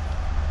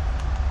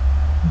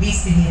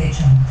 Visti di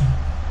recente,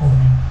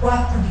 come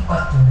 4 di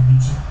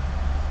 14.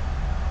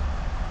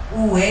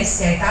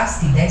 US ai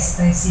tasti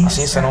destra e sinistra. A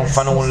sinistra non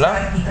fa nulla.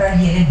 Tra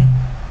gli elementi.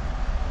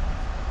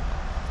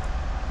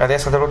 A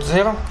destra dello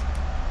 0.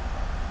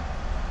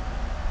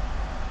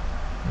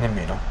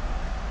 Nemmeno.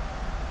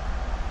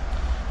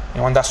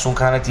 Andiamo andare su un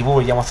canale TV,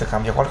 vediamo se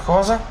cambia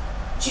qualcosa.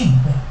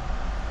 5.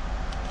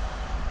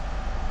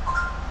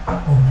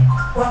 Come?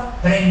 Qua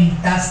premi il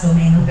tasto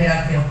menu per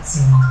altre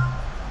opzioni.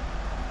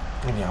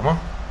 Vediamo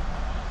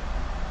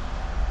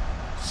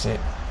se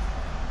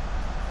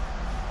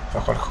fa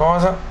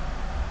qualcosa.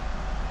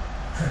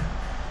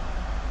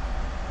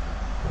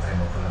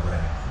 Potremmo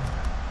collaborare.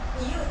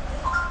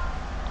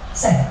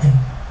 7.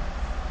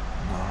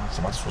 No,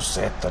 siamo andati sul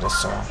 7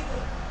 adesso.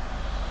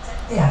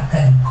 7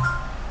 HD.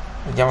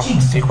 Vediamo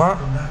questi qua.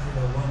 Fondati da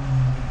uomini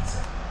in divisa.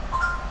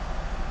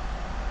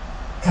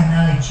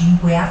 Canale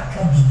 5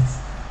 HD.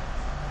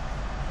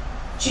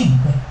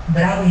 5.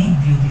 Bravo e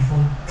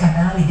Beautiful.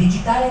 Canale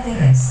digitale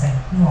terrestre.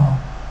 Nuovo.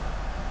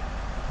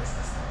 Questa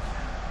storia.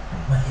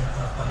 Ma gliela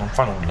farò parlare. Non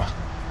fa nulla.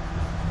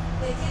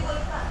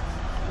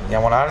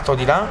 Vediamo l'altro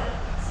di là.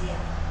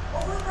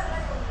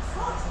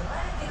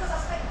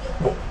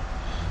 Boh.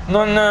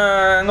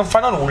 Non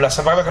fanno nulla,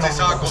 sembrava che non si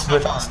sa questi cosa due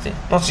tasti.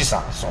 Non si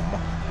sa, insomma.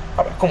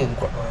 Vabbè,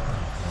 comunque.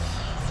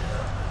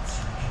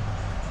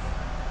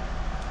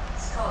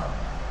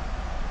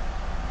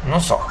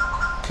 Non so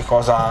che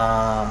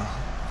cosa.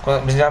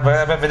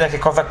 Bisognerebbe vedere che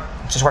cosa.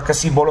 C'è qualche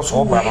simbolo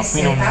sopra, ma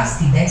qui non.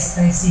 Tasti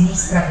destra e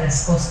sinistra per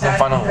spostare. Non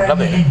fanno nulla,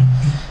 bene.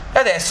 E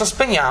adesso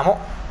spegniamo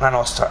la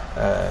nostra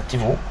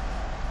TV.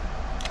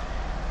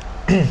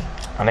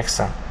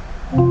 Alexa,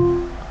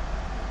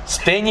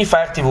 spegni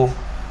Fire TV.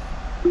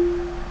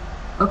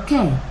 Ok.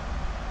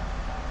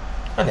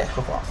 Ed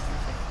ecco qua.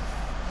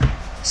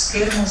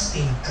 Schermo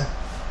spento.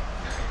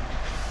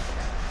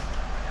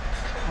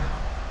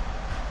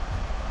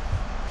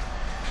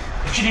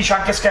 Ci dice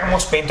anche schermo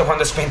spento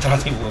quando è spenta la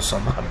TV,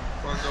 insomma.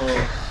 Quando...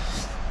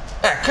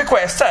 Ecco, e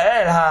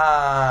questa è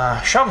la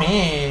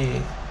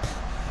Xiaomi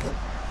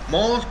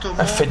molto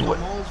F2.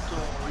 molto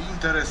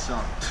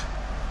interessante.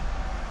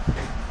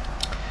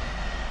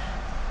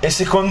 E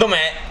secondo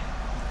me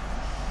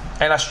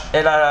è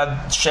la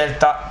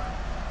scelta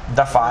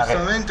da fare.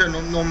 Onestamente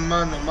non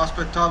mi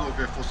aspettavo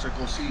che fosse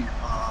così,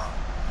 ma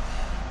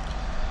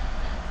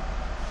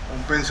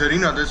un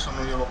pensierino adesso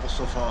non glielo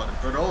posso fare,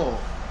 però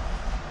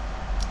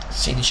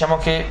Sì, diciamo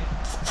che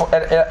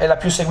è la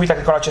più seguita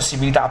che con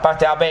l'accessibilità. A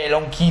parte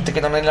l'on kit che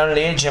non è la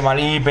legge, ma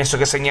lì penso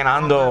che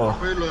segnalando.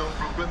 quello è un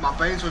problema, ma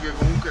penso che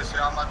comunque se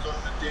Amazon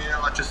tiene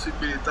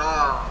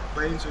l'accessibilità,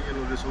 penso che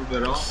lo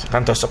risolverà.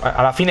 Tanto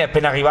alla fine è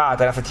appena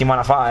arrivata una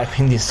settimana fa,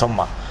 quindi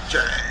insomma.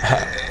 Cioè,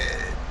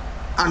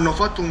 hanno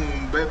fatto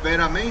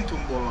veramente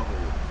un buon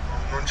lavoro,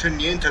 non c'è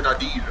niente da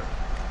dire.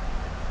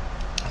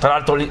 Tra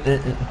l'altro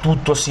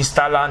tutto si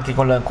installa anche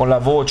con la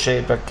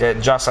voce, perché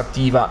già si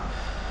attiva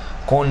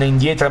con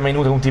indietro al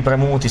menu tenuti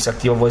premuti, si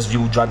attiva voice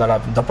view già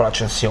dopo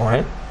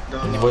l'accensione,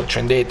 quindi voi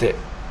accendete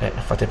e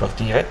fate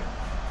partire,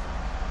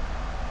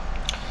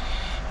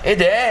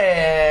 ed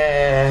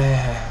è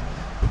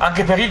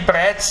anche per il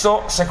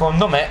prezzo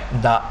secondo me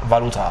da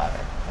valutare,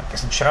 perché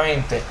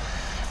sinceramente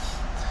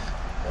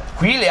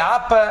qui le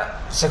app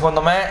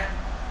secondo me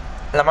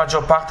la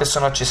maggior parte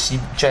sono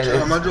accessibili, cioè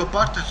la maggior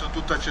parte sono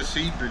tutte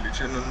accessibili,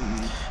 cioè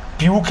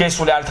più che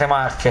sulle altre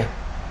marche,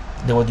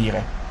 devo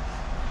dire.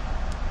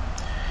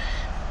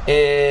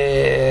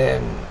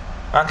 E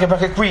anche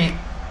perché qui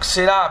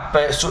se l'app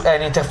è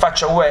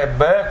l'interfaccia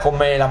web,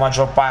 come la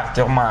maggior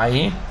parte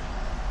ormai,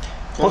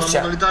 con la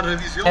modalità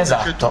revisione,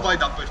 esatto, cioè tu vai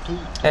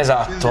dappertutto,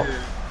 esatto, quindi...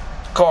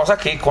 cosa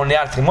che con gli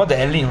altri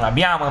modelli non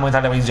abbiamo la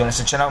modalità revisione.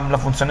 Se c'è la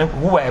funzione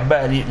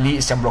web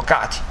lì siamo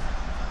bloccati,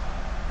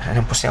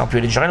 non possiamo più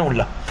leggere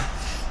nulla,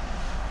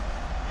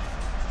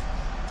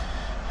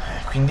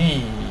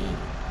 quindi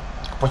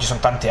poi ci sono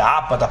tante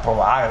app da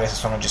provare se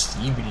sono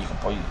gestibili,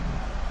 poi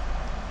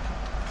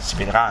si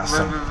vedrà,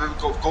 insomma.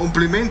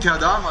 Complimenti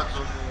ad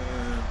Amazon,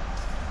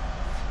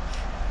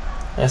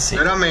 sì.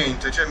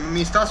 Veramente, cioè,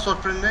 mi sta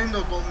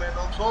sorprendendo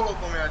non solo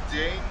come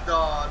azienda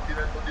a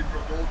livello di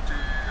prodotti,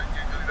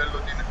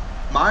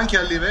 ma anche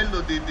a livello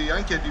di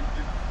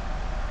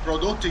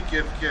prodotti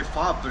che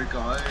fabbrica.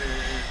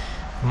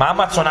 Ma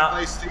Amazon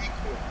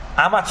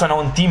ha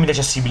un team di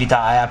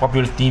accessibilità, ha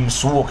proprio il team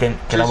suo che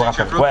lavora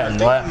per quello. Il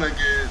team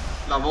che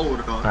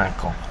lavora.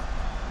 Ecco.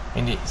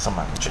 Quindi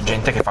insomma c'è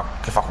gente che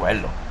fa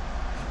quello.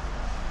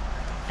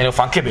 E lo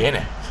fa anche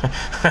bene.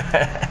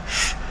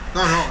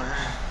 No.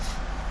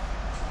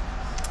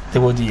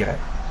 Devo dire.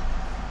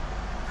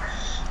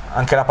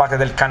 Anche la parte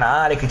del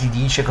canale che ti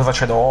dice cosa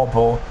c'è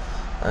dopo,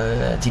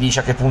 ti dice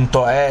a che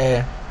punto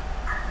è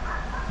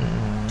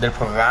del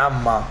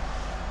programma.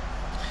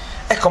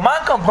 Ecco,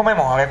 manca un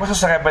promemoria. Questo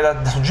sarebbe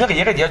da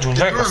suggerire di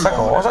aggiungere questa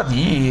cosa,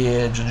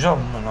 di aggiungere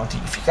una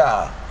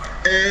notifica.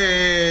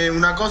 E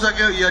una cosa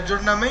che gli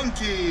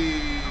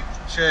aggiornamenti,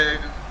 cioè,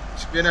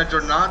 viene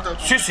aggiornata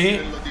sì.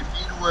 Livello di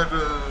firmware.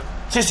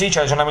 Sì,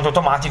 c'è l'aggiornamento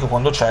automatico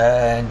quando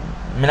c'è.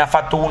 Me ne ha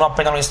fatto uno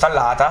appena l'ho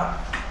installata.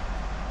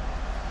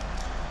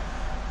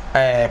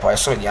 Poi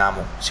adesso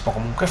vediamo. Si può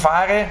comunque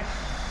fare.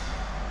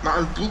 Ma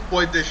tu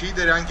puoi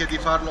decidere anche di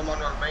farlo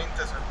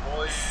manualmente se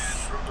vuoi.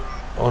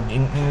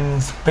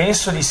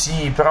 Penso di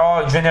sì,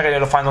 però in genere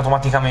lo fanno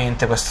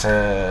automaticamente questi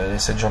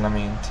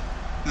aggiornamenti.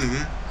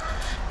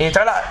 E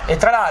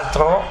tra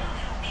l'altro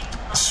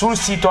sul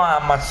sito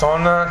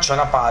Amazon c'è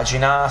una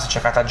pagina, se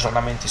cercate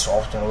aggiornamenti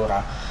software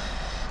ora,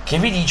 che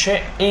vi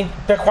dice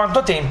per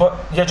quanto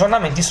tempo gli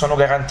aggiornamenti sono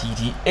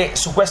garantiti, e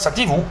su questa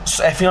TV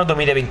è fino al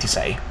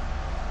 2026.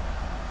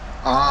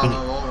 Quindi,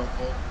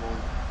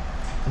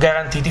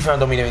 garantiti fino al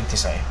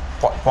 2026.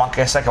 Può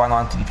anche essere che vanno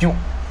avanti di più,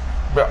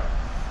 però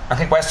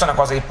anche questa è una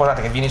cosa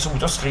importante, che viene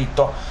subito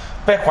scritto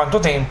per quanto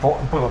tempo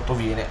il prodotto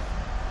viene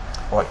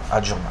poi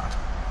aggiornato.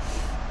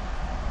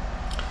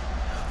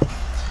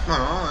 No,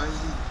 è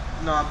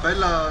una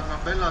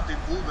bella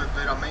TV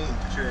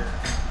veramente, cioè,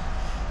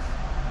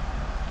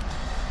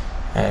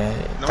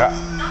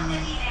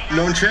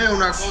 non c'è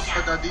una cosa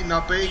da dire,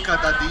 una pecca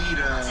da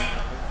dire,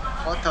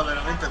 fatta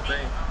veramente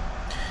bene.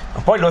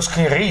 Ma poi lo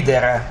screen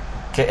reader,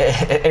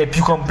 che è il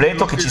più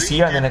completo che ci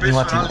sia nelle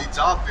prime TV.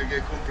 Personalizzabile, che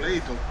è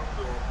completo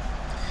proprio.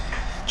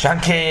 C'è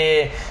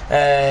anche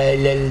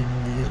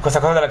questa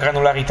cosa della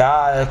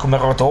granularità, come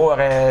il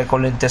rotore,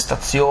 con le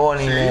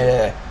intestazioni,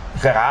 i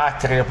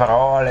caratteri, le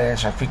parole,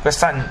 cioè,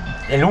 questa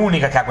è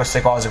l'unica che ha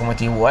queste cose come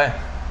TV,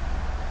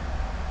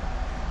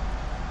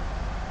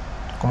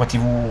 come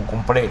TV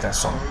completa,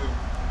 insomma.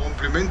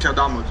 Complimenti ad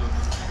Amazon,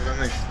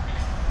 veramente.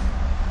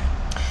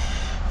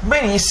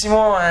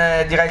 Benissimo,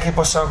 direi che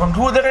possiamo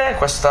concludere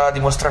questa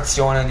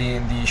dimostrazione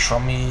di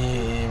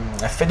Xiaomi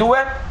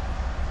F2.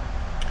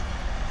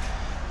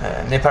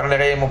 Ne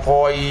parleremo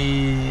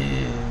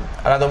poi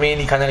alla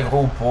domenica nel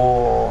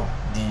gruppo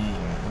di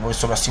Voi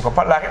Solo Si Può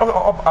Parlare.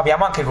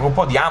 Abbiamo anche il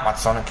gruppo di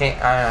Amazon, che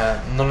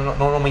non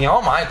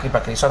nominiamo mai qui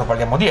perché di solito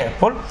parliamo di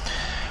Apple,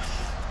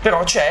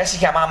 però si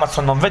chiama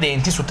Amazon Non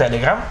Vedenti su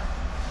Telegram,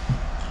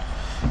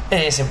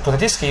 e se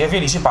potete iscrivervi,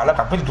 lì si parla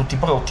proprio di tutti i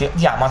prodotti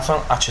di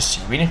Amazon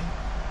accessibili,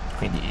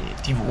 quindi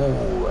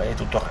TV e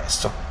tutto il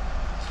resto.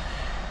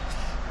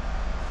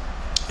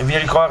 Vi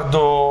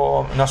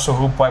ricordo il nostro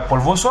gruppo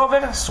Apple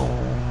VoiceOver su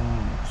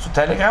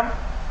Telegram.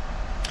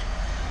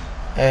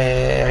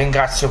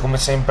 Ringrazio come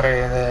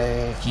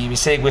sempre chi vi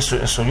segue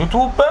su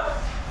YouTube.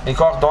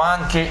 Ricordo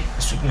anche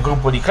il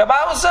gruppo di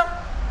Clubhouse,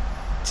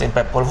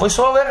 sempre Apple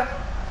VoiceOver,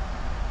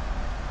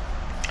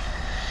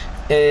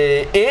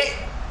 e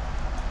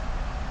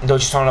dove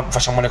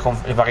facciamo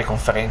le varie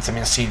conferenze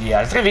mensili e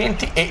altri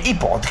eventi, e i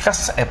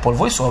podcast Apple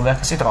VoiceOver,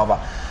 che si trova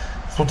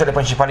su tutte le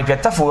principali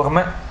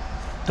piattaforme,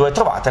 dove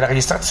trovate la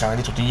registrazione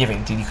di tutti gli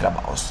eventi di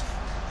Clubhouse.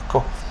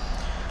 Ecco.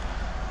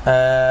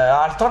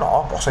 Altro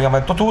no, abbiamo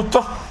detto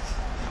tutto.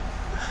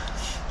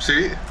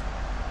 Sì.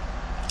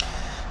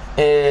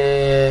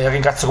 E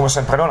ringrazio come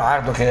sempre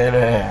Leonardo,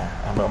 che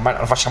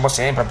lo facciamo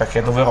sempre perché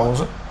è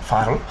doveroso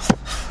farlo.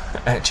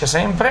 C'è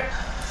sempre.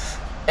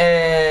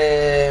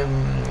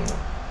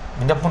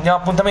 Diamo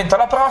appuntamento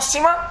alla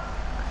prossima,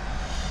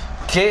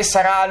 che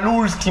sarà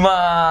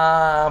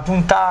l'ultima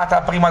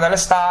puntata prima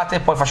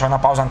dell'estate, poi facciamo una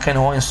pausa anche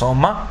noi,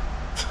 insomma,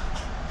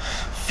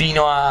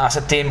 fino a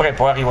settembre, e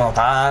poi arrivano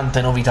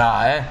tante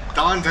novità,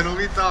 Tante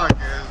novità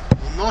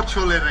che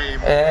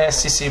noccioleremo.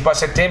 Sì, poi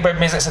settembre è il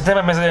mese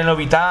delle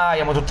novità,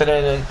 abbiamo tutte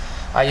le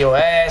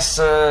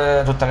iOS,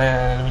 tutte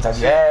le novità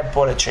di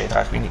Apple,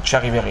 eccetera, quindi ci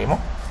arriveremo.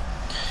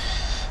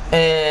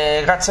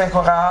 Grazie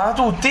ancora a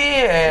tutti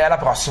e alla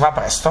prossima, a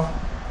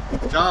presto.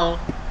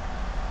 Ciao.